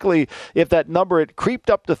 particularly if that number had creeped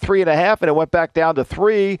up to 3.5 and it went back down to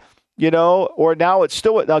 3, or now it's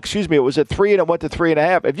still it was at 3 and it went to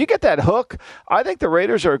 3.5. If you get that hook, I think the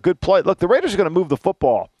Raiders are a good play. Look, the Raiders are going to move the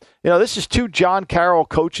football. This is 2 John Carroll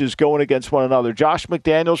coaches going against one another. Josh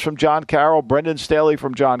McDaniels from John Carroll, Brendan Staley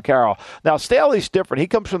from John Carroll. Now, Staley's different. He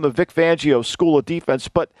comes from the Vic Fangio School of Defense,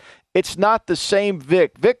 but it's not the same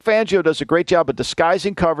Vic. Vic Fangio does a great job of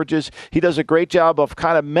disguising coverages. He does a great job of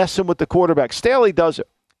kind of messing with the quarterback. Staley does it.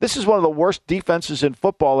 This is one of the worst defenses in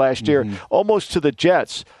football last year, almost to the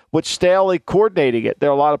Jets, with Staley coordinating it. They're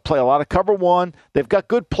a lot of cover one. They've got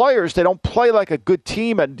good players. They don't play like a good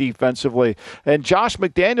team defensively. And Josh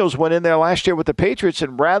McDaniels went in there last year with the Patriots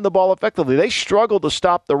and ran the ball effectively. They struggled to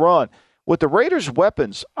stop the run. With the Raiders'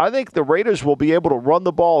 weapons, I think the Raiders will be able to run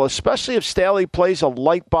the ball, especially if Staley plays a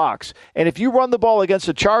light box. And if you run the ball against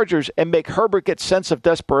the Chargers and make Herbert get sense of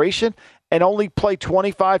desperation and only play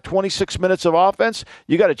 25, 26 minutes of offense,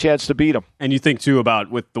 you got a chance to beat them. And you think, too, about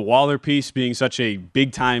with the Waller piece being such a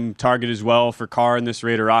big-time target as well for Carr in this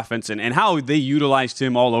Raider offense and how they utilized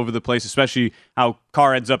him all over the place, especially how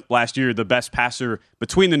Carr ends up last year the best passer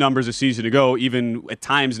between the numbers a season ago, even at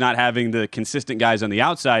times not having the consistent guys on the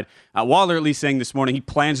outside. Waller at least saying this morning he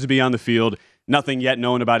plans to be on the field. Nothing yet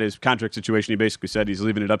known about his contract situation. He basically said he's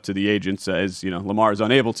leaving it up to the agents, as Lamar is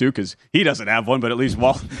unable to because he doesn't have one. But at least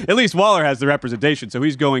Waller has the representation, so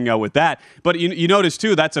he's going with that. But you notice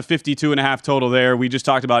too that's a 52.5 total there. We just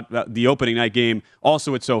talked about the opening night game,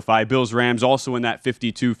 also at SoFi. Bills Rams also in that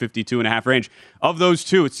 52.5 range. Of those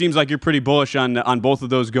two, it seems like you're pretty bullish on both of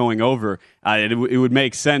those going over. It would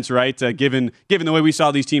make sense, right? Given the way we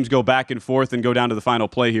saw these teams go back and forth and go down to the final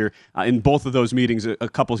play here in both of those meetings, a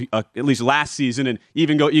couple at least last season, and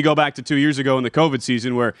even you go back to 2 years ago in the COVID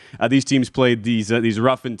season where these teams played these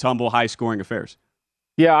rough and tumble, high scoring affairs.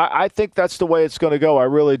 Yeah, I think that's the way it's going to go. I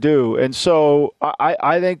really do. And so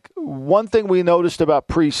I think one thing we noticed about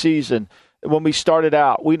preseason when we started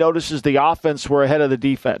out. We noticed is the offense were ahead of the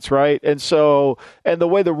defense, right? And the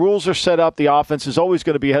way the rules are set up, the offense is always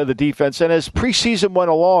going to be ahead of the defense. And as preseason went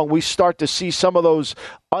along, we start to see some of those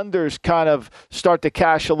unders kind of start to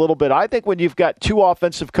cash a little bit. I think when you've got two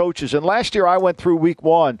offensive coaches, and last year I went through week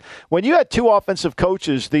one, when you had two offensive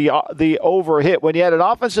coaches, the over hit. When you had an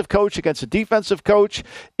offensive coach against a defensive coach,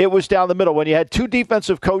 it was down the middle. When you had two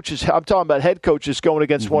defensive coaches, I'm talking about head coaches going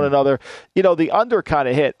against one another, the under kind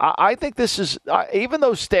of hit. I think this is, even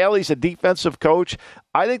though Staley's a defensive coach,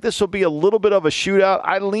 I think this will be a little bit of a shootout.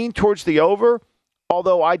 I lean towards the over,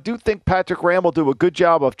 although I do think Patrick Graham will do a good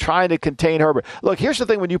job of trying to contain Herbert. Look, here's the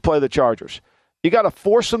thing when you play the Chargers. You got to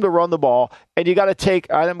force them to run the ball, and you got to take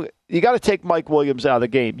Mike Williams out of the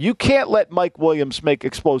game. You can't let Mike Williams make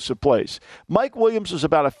explosive plays. Mike Williams was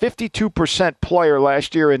about a 52% player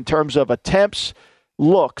last year in terms of attempts,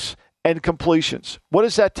 looks, and completions. What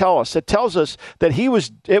does that tell us? It tells us that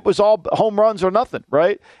it was all home runs or nothing,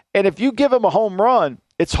 right? And if you give him a home run,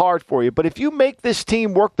 it's hard for you. But if you make this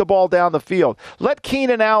team work the ball down the field, let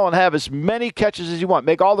Keenan Allen have as many catches as you want.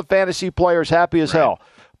 Make all the fantasy players happy as hell.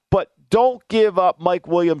 But don't give up Mike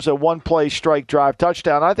Williams a one-play strike drive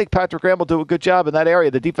touchdown. I think Patrick Graham will do a good job in that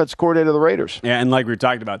area, the defense coordinator of the Raiders. Yeah, and like we were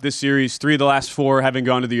talking about, this series, 3 of the last 4 having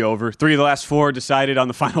gone to the over. 3 of the last 4 decided on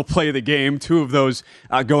the final play of the game. 2 of those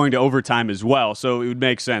going to overtime as well. So it would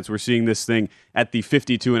make sense. We're seeing this thing at the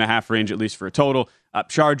 52.5 range, at least for a total.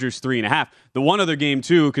 Chargers 3.5. The one other game,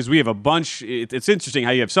 too, because we have a bunch. It's interesting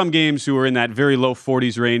how you have some games who are in that very low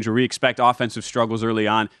 40s range where we expect offensive struggles early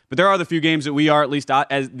on. But there are the few games that we are, at least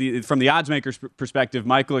from the odds maker's perspective,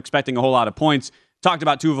 Michael, expecting a whole lot of points. Talked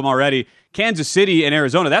about 2 of them already. Kansas City and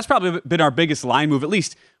Arizona. That's probably been our biggest line move, at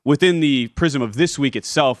least within the prism of this week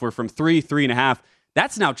itself. We're from 3.5.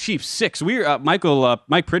 That's now Chiefs 6.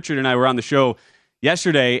 Mike Pritchard and I were on the show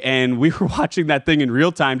yesterday, and we were watching that thing in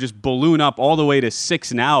real time just balloon up all the way to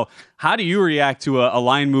 6 now. How do you react to a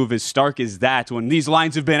line move as stark as that when these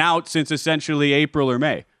lines have been out since essentially April or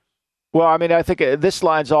May? Well, I mean, I think this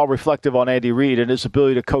line's all reflective on Andy Reid and his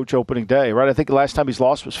ability to coach opening day, right? I think the last time he's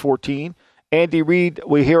lost was 14. Andy Reid,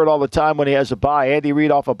 we hear it all the time when he has a bye. Andy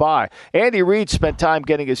Reid off a bye. Andy Reid spent time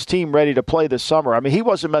getting his team ready to play this summer. I mean, he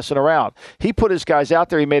wasn't messing around. He put his guys out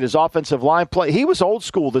there. He made his offensive line play. He was old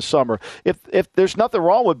school this summer. If there's nothing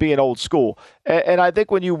wrong with being old school. And I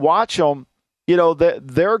think when you watch them,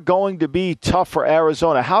 they're going to be tough for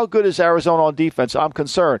Arizona. How good is Arizona on defense? I'm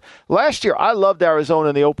concerned. Last year, I loved Arizona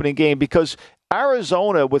in the opening game because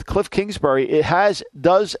Arizona with Cliff Kingsbury,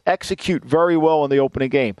 does execute very well in the opening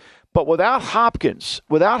game. But without Hopkins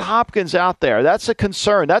out there, that's a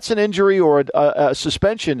concern. That's an injury or a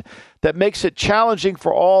suspension that makes it challenging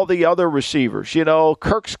for all the other receivers.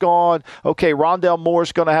 Kirk's gone. Okay, Rondale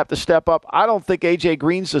Moore's going to have to step up. I don't think A.J.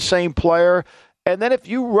 Green's the same player. And then if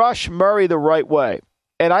you rush Murray the right way,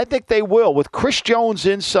 and I think they will, with Chris Jones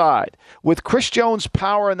inside, with Chris Jones'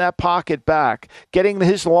 power in that pocket back, getting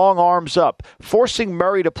his long arms up, forcing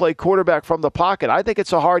Murray to play quarterback from the pocket, I think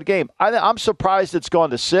it's a hard game. I'm surprised it's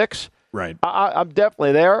gone to 6. Right. I'm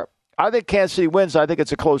definitely there. I think Kansas City wins. I think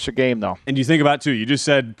it's a closer game, though. And you think about, too, you just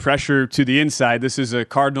said pressure to the inside. This is a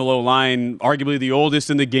Cardinal O-line, arguably the oldest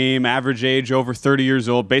in the game, average age over 30 years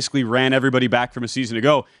old, basically ran everybody back from a season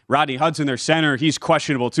ago. Rodney Hudson, their center, he's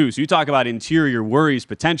questionable, too. So you talk about interior worries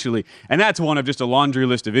potentially, and that's one of just a laundry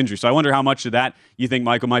list of injuries. So I wonder how much of that you think,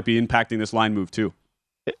 Michael, might be impacting this line move, too.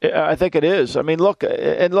 I think it is. I mean, look,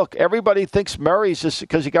 everybody thinks Murray's just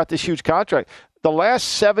because he got this huge contract. The last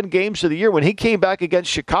 7 games of the year, when he came back against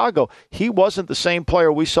Chicago, he wasn't the same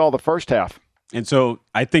player we saw the first half. And so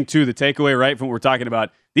I think, too, the takeaway, right, from what we're talking about,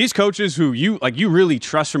 these coaches who you really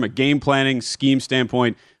trust from a game planning scheme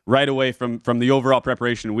standpoint right away from the overall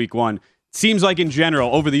preparation in week 1, seems like in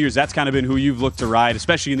general, over the years, that's kind of been who you've looked to ride,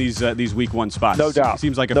 especially in these week 1 spots. No doubt.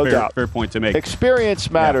 Seems like a fair point to make. Experience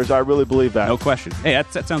matters. Yeah. I really believe that. No question. Hey,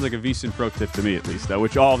 that sounds like a VSiN pro tip to me, at least,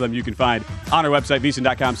 which all of them you can find on our website,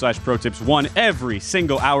 vsin.com/pro tips. One every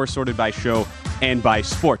single hour, sorted by show and by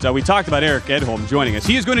sport. We talked about Eric Edholm joining us.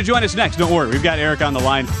 He is going to join us next. Don't worry. We've got Eric on the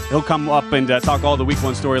line. He'll come up and talk all the week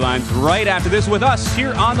 1 storylines right after this with us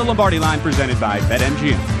here on the Lombardi Line, presented by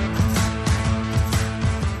BetMGM.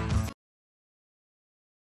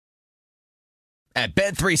 At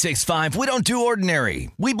Bet365, we don't do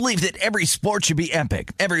ordinary. We believe that every sport should be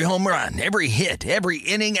epic. Every home run, every hit, every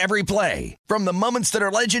inning, every play. From the moments that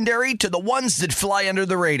are legendary to the ones that fly under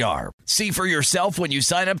the radar. See for yourself when you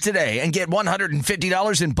sign up today and get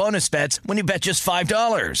 $150 in bonus bets when you bet just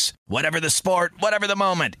 $5. Whatever the sport, whatever the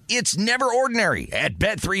moment, it's never ordinary at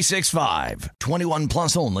Bet365. 21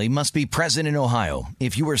 plus only. Must be present in Ohio.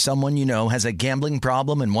 If you or someone you know has a gambling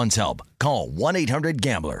problem and wants help, call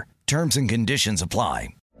 1-800-GAMBLER. Terms and conditions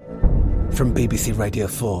apply. From BBC Radio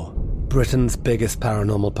 4, Britain's biggest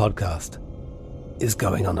paranormal podcast is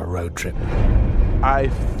going on a road trip. I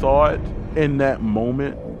thought in that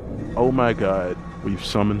moment, oh my God, we've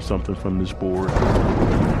summoned something from this board.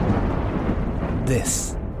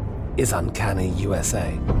 This is Uncanny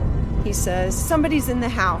USA. He says, somebody's in the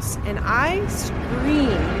house, and I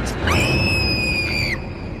screamed.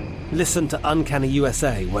 Listen to Uncanny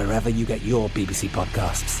USA wherever you get your BBC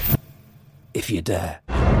podcasts, if you dare.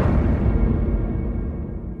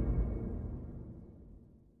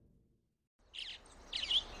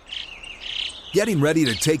 Getting ready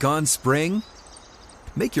to take on spring?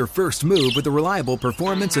 Make your first move with the reliable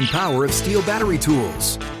performance and power of Steel battery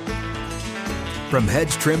tools. From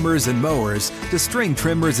hedge trimmers and mowers to string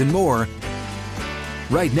trimmers and more,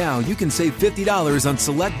 right now you can save $50 on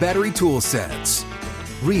select battery tool sets.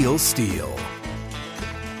 Real Steel.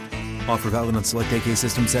 Offer valid on select AK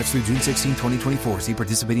system sets through June 16, 2024. See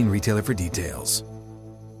participating retailer for details.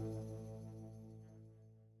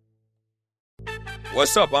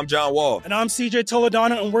 What's up? I'm John Wall. And I'm CJ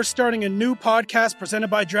Toledano, and we're starting a new podcast presented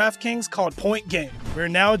by DraftKings called Point Game. We're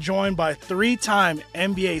now joined by three-time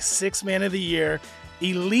NBA Sixth Man of the Year,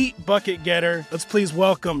 elite bucket getter. Let's please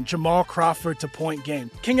welcome Jamal Crawford to Point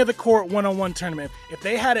Game. King of the Court one-on-one tournament. If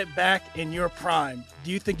they had it back in your prime,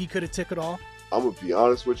 do you think you could have took it all? I'm going to be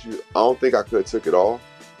honest with you. I don't think I could have took it all,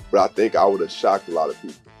 but I think I would have shocked a lot of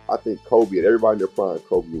people. I think Kobe and everybody in their prime,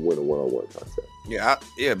 Kobe would win a one-on-one contest.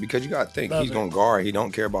 Yeah, because you got to think, he's going to guard. He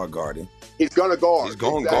don't care about guarding. He's going to guard. He's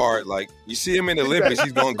going to guard. Like, you see him in the Olympics,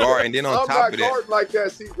 he's going to guard. And then on top of that. I'm not guarding like that,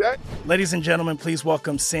 CJ. Ladies and gentlemen, please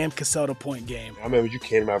welcome Sam Cassell to Point Game. I remember you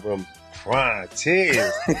came to my room crying,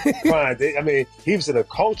 tears, crying. I mean, he was in a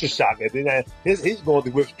culture shock. And then he's going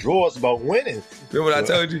through withdrawals about winning. Remember what I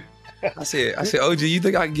told you? I said, OG, you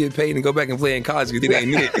think I can get paid and go back and play in college because it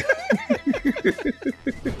ain't it?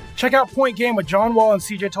 Check out Point Game with John Wall and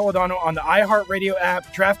CJ Toledano on the iHeartRadio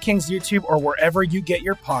app, DraftKings YouTube, or wherever you get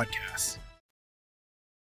your podcasts.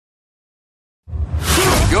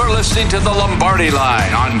 You're listening to The Lombardi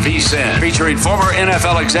Line on VSiN, featuring former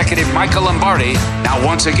NFL executive Michael Lombardi. Now,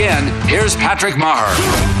 once again, here's Patrick Maher.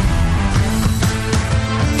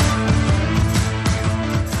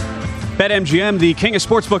 BetMGM, the king of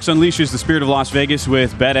sportsbooks, unleashes the spirit of Las Vegas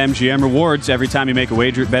with BetMGM rewards. Every time you make a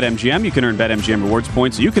wager at BetMGM, you can earn BetMGM rewards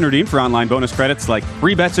points that you can redeem for online bonus credits like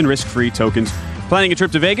free bets and risk-free tokens. Planning a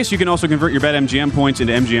trip to Vegas, you can also convert your BetMGM points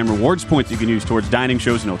into MGM rewards points you can use towards dining,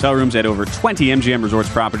 shows, and hotel rooms at over 20 MGM Resorts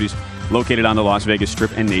properties located on the Las Vegas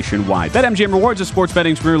Strip and nationwide. BetMGM Rewards is sports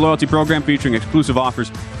betting's premier loyalty program featuring exclusive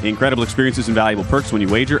offers, incredible experiences, and valuable perks when you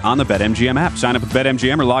wager on the BetMGM app. Sign up with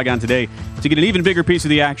BetMGM or log on today to get an even bigger piece of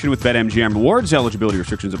the action with BetMGM Rewards. Eligibility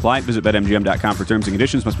restrictions apply. Visit BetMGM.com for terms and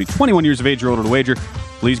conditions. Must be 21 years of age or older to wager.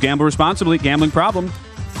 Please gamble responsibly. Gambling problem?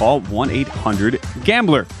 Call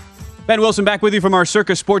 1-800-GAMBLER. Ben Wilson back with you from our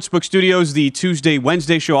Circa Sportsbook Studios, the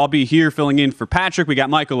Tuesday-Wednesday show. I'll be here filling in for Patrick. We got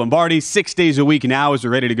Michael Lombardi 6 days a week now as we're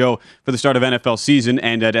ready to go for the start of NFL season.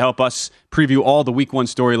 And to help us preview all the Week 1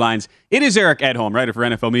 storylines, it is Eric Edholm, writer for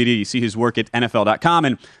NFL Media. You see his work at NFL.com.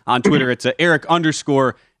 And on Twitter, it's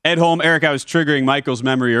Eric_Edholm. Eric, I was triggering Michael's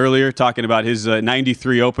memory earlier, talking about his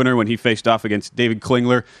 93 opener when he faced off against David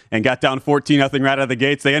Klingler and got down 14-0 right out of the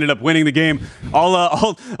gates. They ended up winning the game.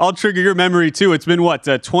 I'll trigger your memory, too. It's been,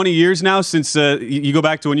 20 years now since you go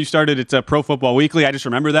back to when you started at Pro Football Weekly. I just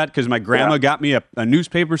remember that because my grandma got me a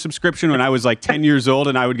newspaper subscription when I was like 10 years old,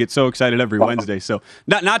 and I would get so excited every Wednesday. So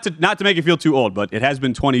not to make you feel too old, but it has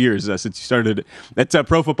been 20 years since you started at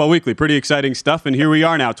Pro Football Weekly. Pretty exciting stuff, and here we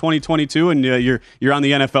are now, 2022, and you're on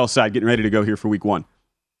the NFL side, getting ready to go here for Week 1.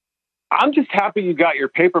 I'm just happy you got your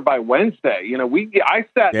paper by Wednesday. I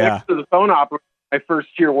sat next to the phone operator my first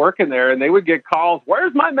year working there, and they would get calls,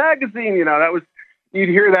 "Where's my magazine?" You'd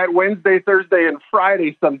hear that Wednesday, Thursday, and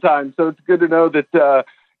Friday sometimes. So it's good to know that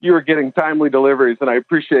you were getting timely deliveries, and I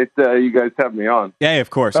appreciate you guys having me on. Yeah, of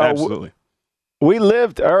course, absolutely. We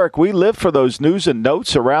lived for those news and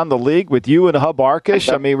notes around the league with you and Hub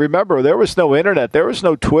Arkush. I mean, remember, there was no internet. There was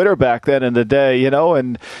no Twitter back then in the day,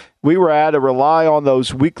 and we were had to rely on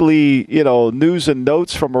those weekly, news and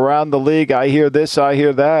notes from around the league. I hear this, I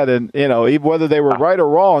hear that. And, even whether they were right or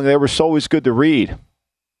wrong, they were always good to read.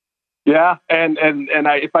 Yeah, and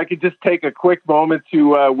if I could just take a quick moment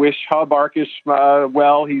to wish Hub Arkush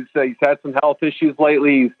well. He's had some health issues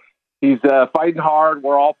lately. He's fighting hard.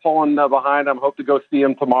 We're all pulling behind him. Hope to go see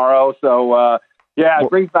him tomorrow. So, it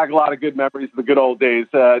brings back a lot of good memories of the good old days.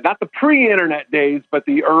 Not the pre-internet days, but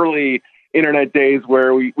the early internet days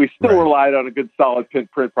where we still relied on a good solid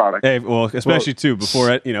print product. Hey, well, especially too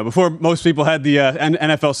before most people had the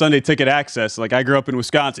NFL Sunday Ticket access. Like I grew up in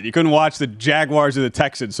Wisconsin, you couldn't watch the Jaguars or the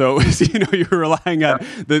Texans, so you were relying on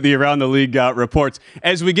the around the league reports.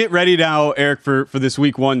 As we get ready now, Eric, for this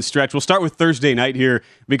Week 1 stretch, we'll start with Thursday night here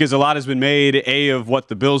because a lot has been made of what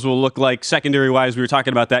the Bills will look like secondary wise. We were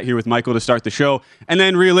talking about that here with Michael to start the show, and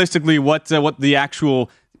then realistically, what the actual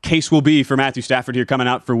case will be for Matthew Stafford here coming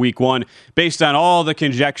out for Week 1. Based on all the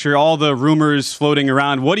conjecture, all the rumors floating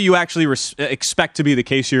around, what do you actually expect to be the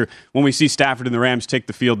case here when we see Stafford and the Rams take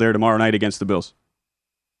the field there tomorrow night against the Bills?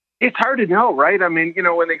 It's hard to know, right? I mean,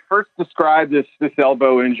 when they first described this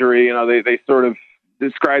elbow injury, they sort of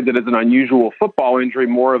described it as an unusual football injury,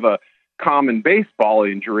 more of a common baseball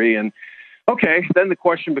injury. And okay, then the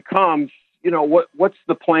question becomes, what's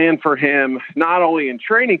the plan for him, not only in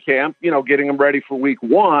training camp, getting him ready for Week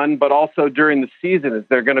 1, but also during the season? Is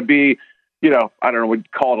there going to be, I don't know,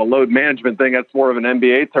 we'd call it a load management thing. That's more of an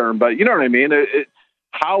NBA term, but you know what I mean?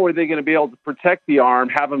 How are they going to be able to protect the arm,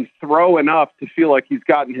 have him throw enough to feel like he's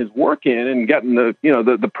gotten his work in and getting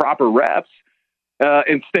the proper reps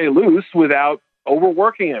and stay loose without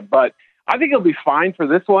overworking him? But I think he'll be fine for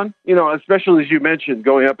this one, especially as you mentioned,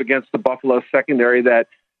 going up against the Buffalo secondary that,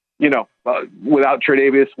 without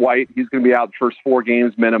Tre'Davious White, he's going to be out the first 4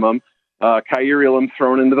 games minimum. Kaiir Elam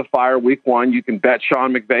thrown into the fire Week 1. You can bet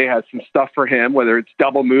Sean McVay has some stuff for him, whether it's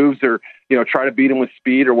double moves or, try to beat him with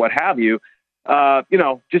speed or what have you.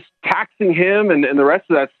 Just taxing him and the rest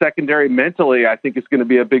of that secondary mentally, I think is going to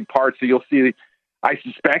be a big part. So you'll see, I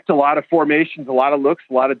suspect, a lot of formations, a lot of looks,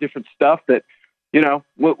 a lot of different stuff that,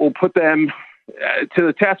 will put them to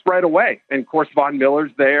the test right away. And of course, Von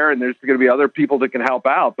Miller's there, and there's going to be other people that can help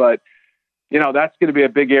out. But, that's going to be a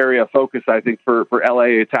big area of focus, I think, for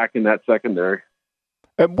LA attacking that secondary.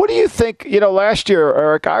 And what do you think, last year,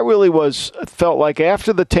 Eric, I really felt like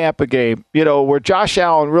after the Tampa game, where Josh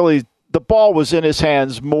Allen really, the ball was in his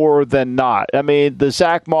hands more than not. I mean, the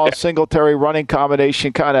Zach Moss Singletary running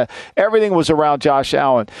combination, kind of everything was around Josh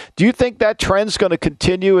Allen. Do you think that trend's going to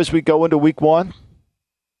continue as we go into Week 1?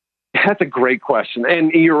 That's a great question.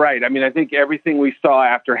 And you're right. I mean, I think everything we saw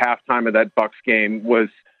after halftime of that Bucs game was,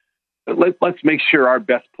 let's make sure our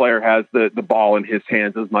best player has the ball in his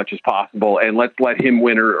hands as much as possible, and let's let him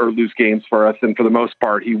win or lose games for us. And for the most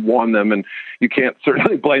part, he won them, and you can't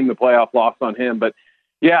certainly blame the playoff loss on him. But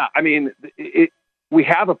yeah, I mean, we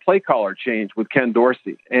have a play caller change with Ken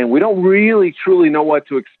Dorsey, and we don't really truly know what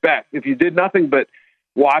to expect. If you did nothing but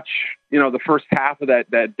watch, the first half of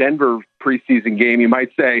that Denver preseason game, you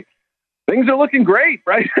might say things are looking great,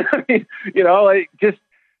 right? I mean, just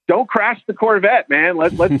don't crash the Corvette, man.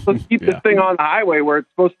 Let's keep this thing on the highway where it's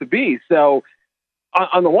supposed to be. So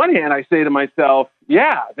on the one hand, I say to myself,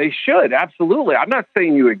 yeah, they should. Absolutely. I'm not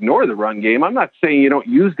saying you ignore the run game. I'm not saying you don't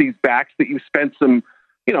use these backs that you spent some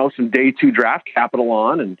day 2 draft capital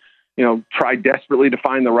on and, try desperately to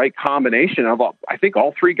find the right combination of, I think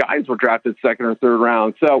all 3 guys were drafted 2nd or 3rd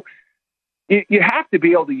round. So you have to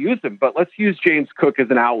be able to use them, but let's use James Cook as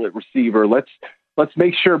an outlet receiver. Let's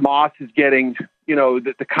make sure Moss is getting,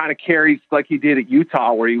 the kind of carries like he did at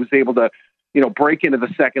Utah, where he was able to, break into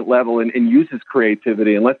the second level and use his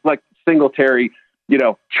creativity. And let's let Singletary,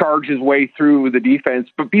 charge his way through the defense,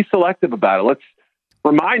 but be selective about it. Let's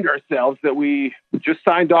remind ourselves that we just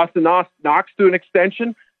signed Dawson Knox to an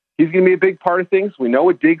extension. He's going to be a big part of things. We know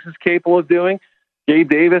what Diggs is capable of doing. Gabe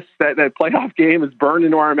Davis, that playoff game is burned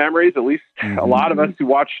into our memories, at least a lot of us who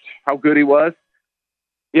watched how good he was.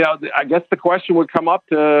 I guess the question would come up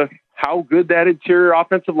to how good that interior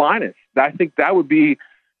offensive line is. I think that would be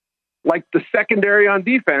like the secondary on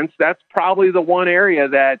defense. That's probably the one area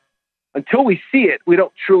that until we see it, we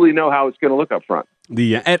don't truly know how it's going to look up front.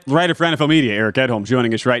 The writer for NFL Media, Eric Edholm,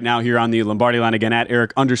 joining us right now here on the Lombardi Line, again at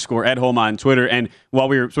Eric_Edholm on Twitter. And while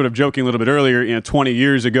we were sort of joking a little bit earlier, 20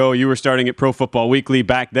 years ago, you were starting at Pro Football Weekly.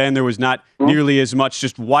 Back then, there was not nearly as much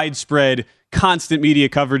just widespread, constant media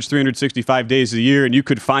coverage 365 days a year, and you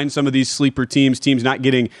could find some of these sleeper teams not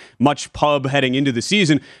getting much pub heading into the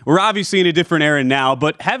season. We're obviously in a different era now,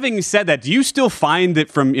 but having said that, do you still find that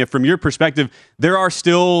from your perspective, there are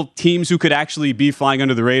still teams who could actually be flying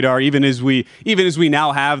under the radar, even as we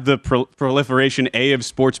now have the proliferation, A, of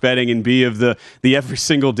sports betting, and B, of the every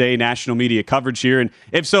single day national media coverage here? And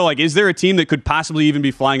if so, is there a team that could possibly even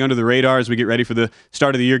be flying under the radar as we get ready for the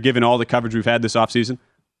start of the year, given all the coverage we've had this offseason?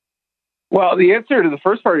 Well, the answer to the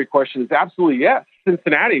first part of your question is absolutely yes.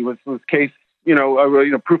 Cincinnati was case,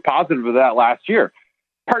 proof positive of that last year.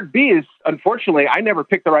 Part B is, unfortunately, I never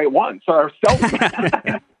picked the right one. So ourselves,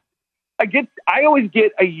 I always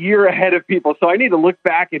get a year ahead of people, so I need to look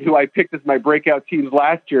back at who I picked as my breakout teams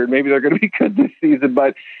last year, and maybe they're going to be good this season.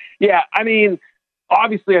 But yeah, I mean,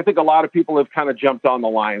 obviously, I think a lot of people have kind of jumped on the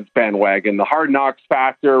Lions bandwagon, the Hard Knocks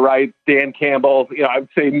factor, right? Dan Campbell, I would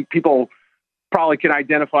say people probably can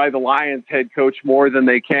identify the Lions head coach more than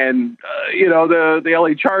they can, the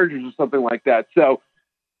LA Chargers or something like that. So,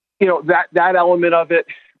 that element of it,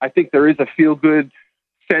 I think there is a feel-good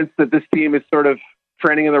sense that this team is sort of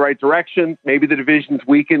trending in the right direction. Maybe the division's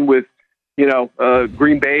weakened with,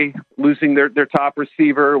 Green Bay losing their top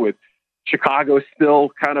receiver, with Chicago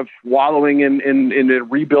still kind of wallowing in a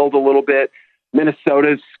rebuild a little bit.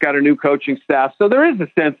 Minnesota's got a new coaching staff. So there is a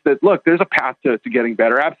sense that, look, there's a path to getting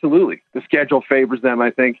better. Absolutely. The schedule favors them, I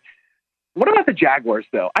think. What about the Jaguars,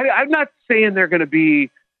 though? I'm not saying they're going to be,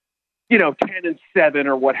 10-7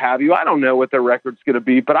 or what have you. I don't know what their record's going to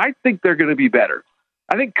be, but I think they're going to be better.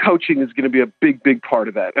 I think coaching is going to be a big, big part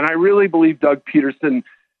of that. And I really believe Doug Peterson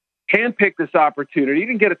handpicked this opportunity. He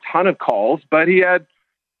didn't get a ton of calls, but he had,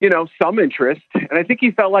 some interest. And I think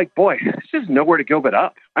he felt like, boy, there's just nowhere to go but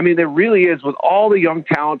up. I mean, there really is, with all the young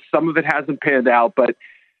talent. Some of it hasn't panned out, but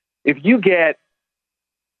if you get,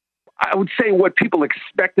 I would say, what people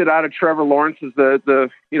expected out of Trevor Lawrence as as a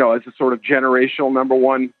sort of generational number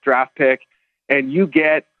one draft pick, and you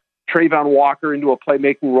get Trayvon Walker into a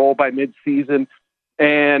playmaking role by midseason,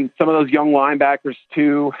 and some of those young linebackers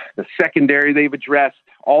too, the secondary they've addressed,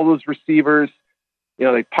 all those receivers,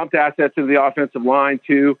 they pumped assets into the offensive line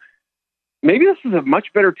too. Maybe this is a much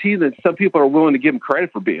better team than some people are willing to give them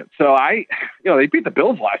credit for being. So they beat the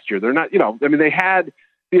Bills last year. They're not, they had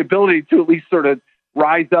the ability to at least sort of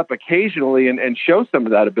rise up occasionally and show some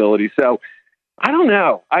of that ability. So I don't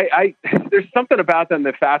know. There's something about them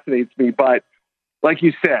that fascinates me, but like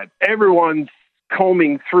you said, everyone's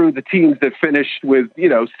combing through the teams that finished with,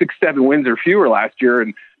 6-7 wins or fewer last year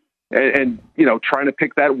and trying to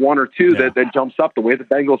pick that one or two that jumps up the way the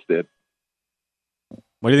Bengals did.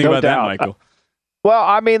 What do you think about that, Michael? Well,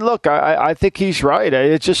 I mean, look, I think he's right.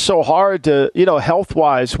 It's just so hard to,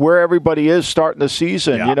 health-wise, where everybody is starting the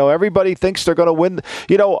season. Yeah. Everybody thinks they're going to win.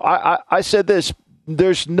 I said this,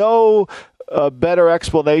 there's no better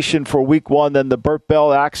explanation for week one than the Burt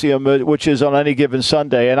Bell axiom, which is on any given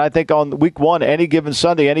Sunday. And I think on week one, any given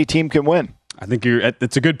Sunday, any team can win. I think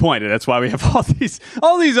that's a good point. And that's why we have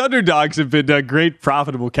all these underdogs have been great,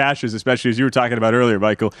 profitable cashes, especially as you were talking about earlier,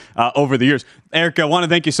 Michael, over the years. Eric, I want to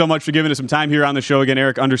thank you so much for giving us some time here on the show again.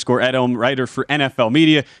 Eric_Edholm, writer for NFL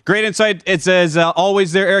Media. Great insight. It's as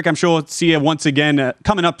always there, Eric. I'm sure we'll see you once again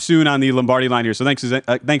coming up soon on the Lombardi line here. So thanks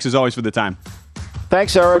as always for the time.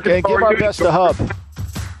 Thanks, Eric. And give our best to Hub.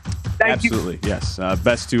 Absolutely, yes.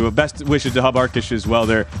 Best wishes to Hub Arkush as well.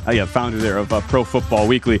 There, founder there of Pro Football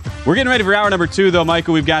Weekly. We're getting ready for hour number 2, though,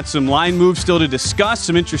 Michael. We've got some line moves still to discuss,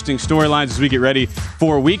 some interesting storylines as we get ready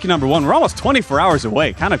for week number 1. We're almost 24 hours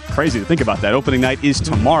away. Kind of crazy to think about that. Opening night is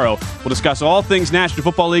tomorrow. We'll discuss all things National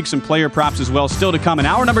Football League, some player props as well, still to come in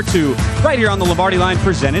hour number 2, right here on the Lombardi Line,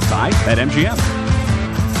 presented by BetMGM.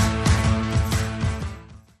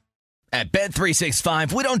 At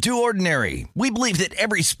Bet365, we don't do ordinary. We believe that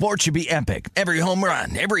every sport should be epic. Every home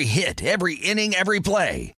run, every hit, every inning, every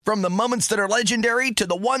play. From the moments that are legendary to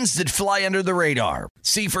the ones that fly under the radar.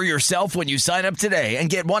 See for yourself when you sign up today and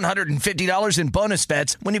get $150 in bonus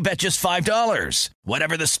bets when you bet just $5.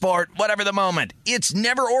 Whatever the sport, whatever the moment, it's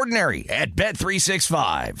never ordinary at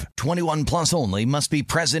Bet365. 21 plus only. Must be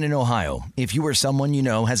present in Ohio. If you or someone you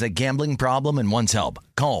know has a gambling problem and wants help,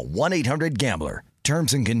 call 1-800-GAMBLER.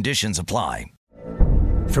 Terms and conditions apply.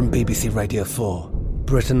 From BBC Radio 4,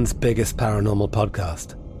 Britain's biggest paranormal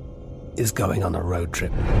podcast is going on a road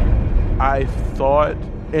trip. I thought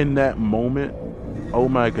in that moment, oh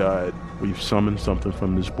my God, we've summoned something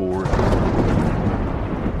from this board.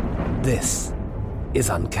 This is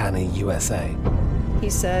Uncanny USA.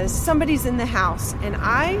 He says, somebody's in the house, and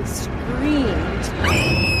I screamed.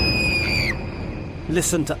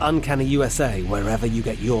 Listen to Uncanny USA wherever you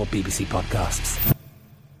get your BBC podcasts,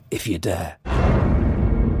 if you dare.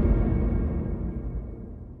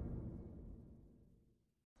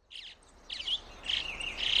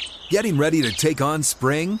 Getting ready to take on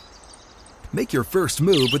spring? Make your first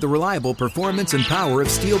move with the reliable performance and power of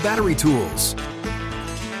Steel battery tools.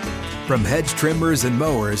 From hedge trimmers and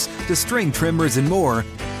mowers to string trimmers and more,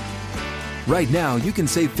 right now you can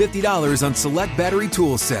save $50 on select battery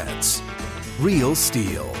tool sets. Real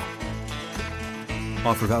Steel.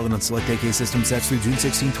 Offer valid on select AK system sets through June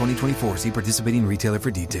 16, 2024. See participating retailer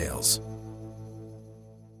for details.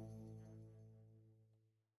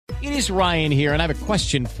 It is Ryan here, and I have a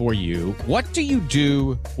question for you. What do you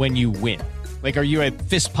do when you win? Like, are you a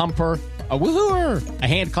fist pumper, a woohooer, a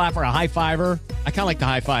hand clapper, a high fiver? I kind of like the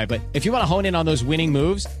high five, but if you want to hone in on those winning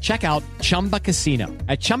moves, check out Chumba Casino.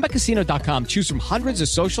 At ChumbaCasino.com, choose from hundreds of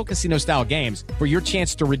social casino style games for your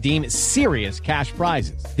chance to redeem serious cash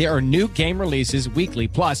prizes. There are new game releases weekly,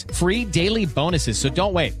 plus free daily bonuses. So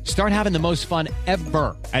don't wait. Start having the most fun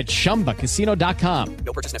ever at ChumbaCasino.com.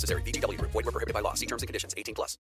 No purchase necessary. VGW Group. Void where prohibited by law. See terms and conditions. 18+.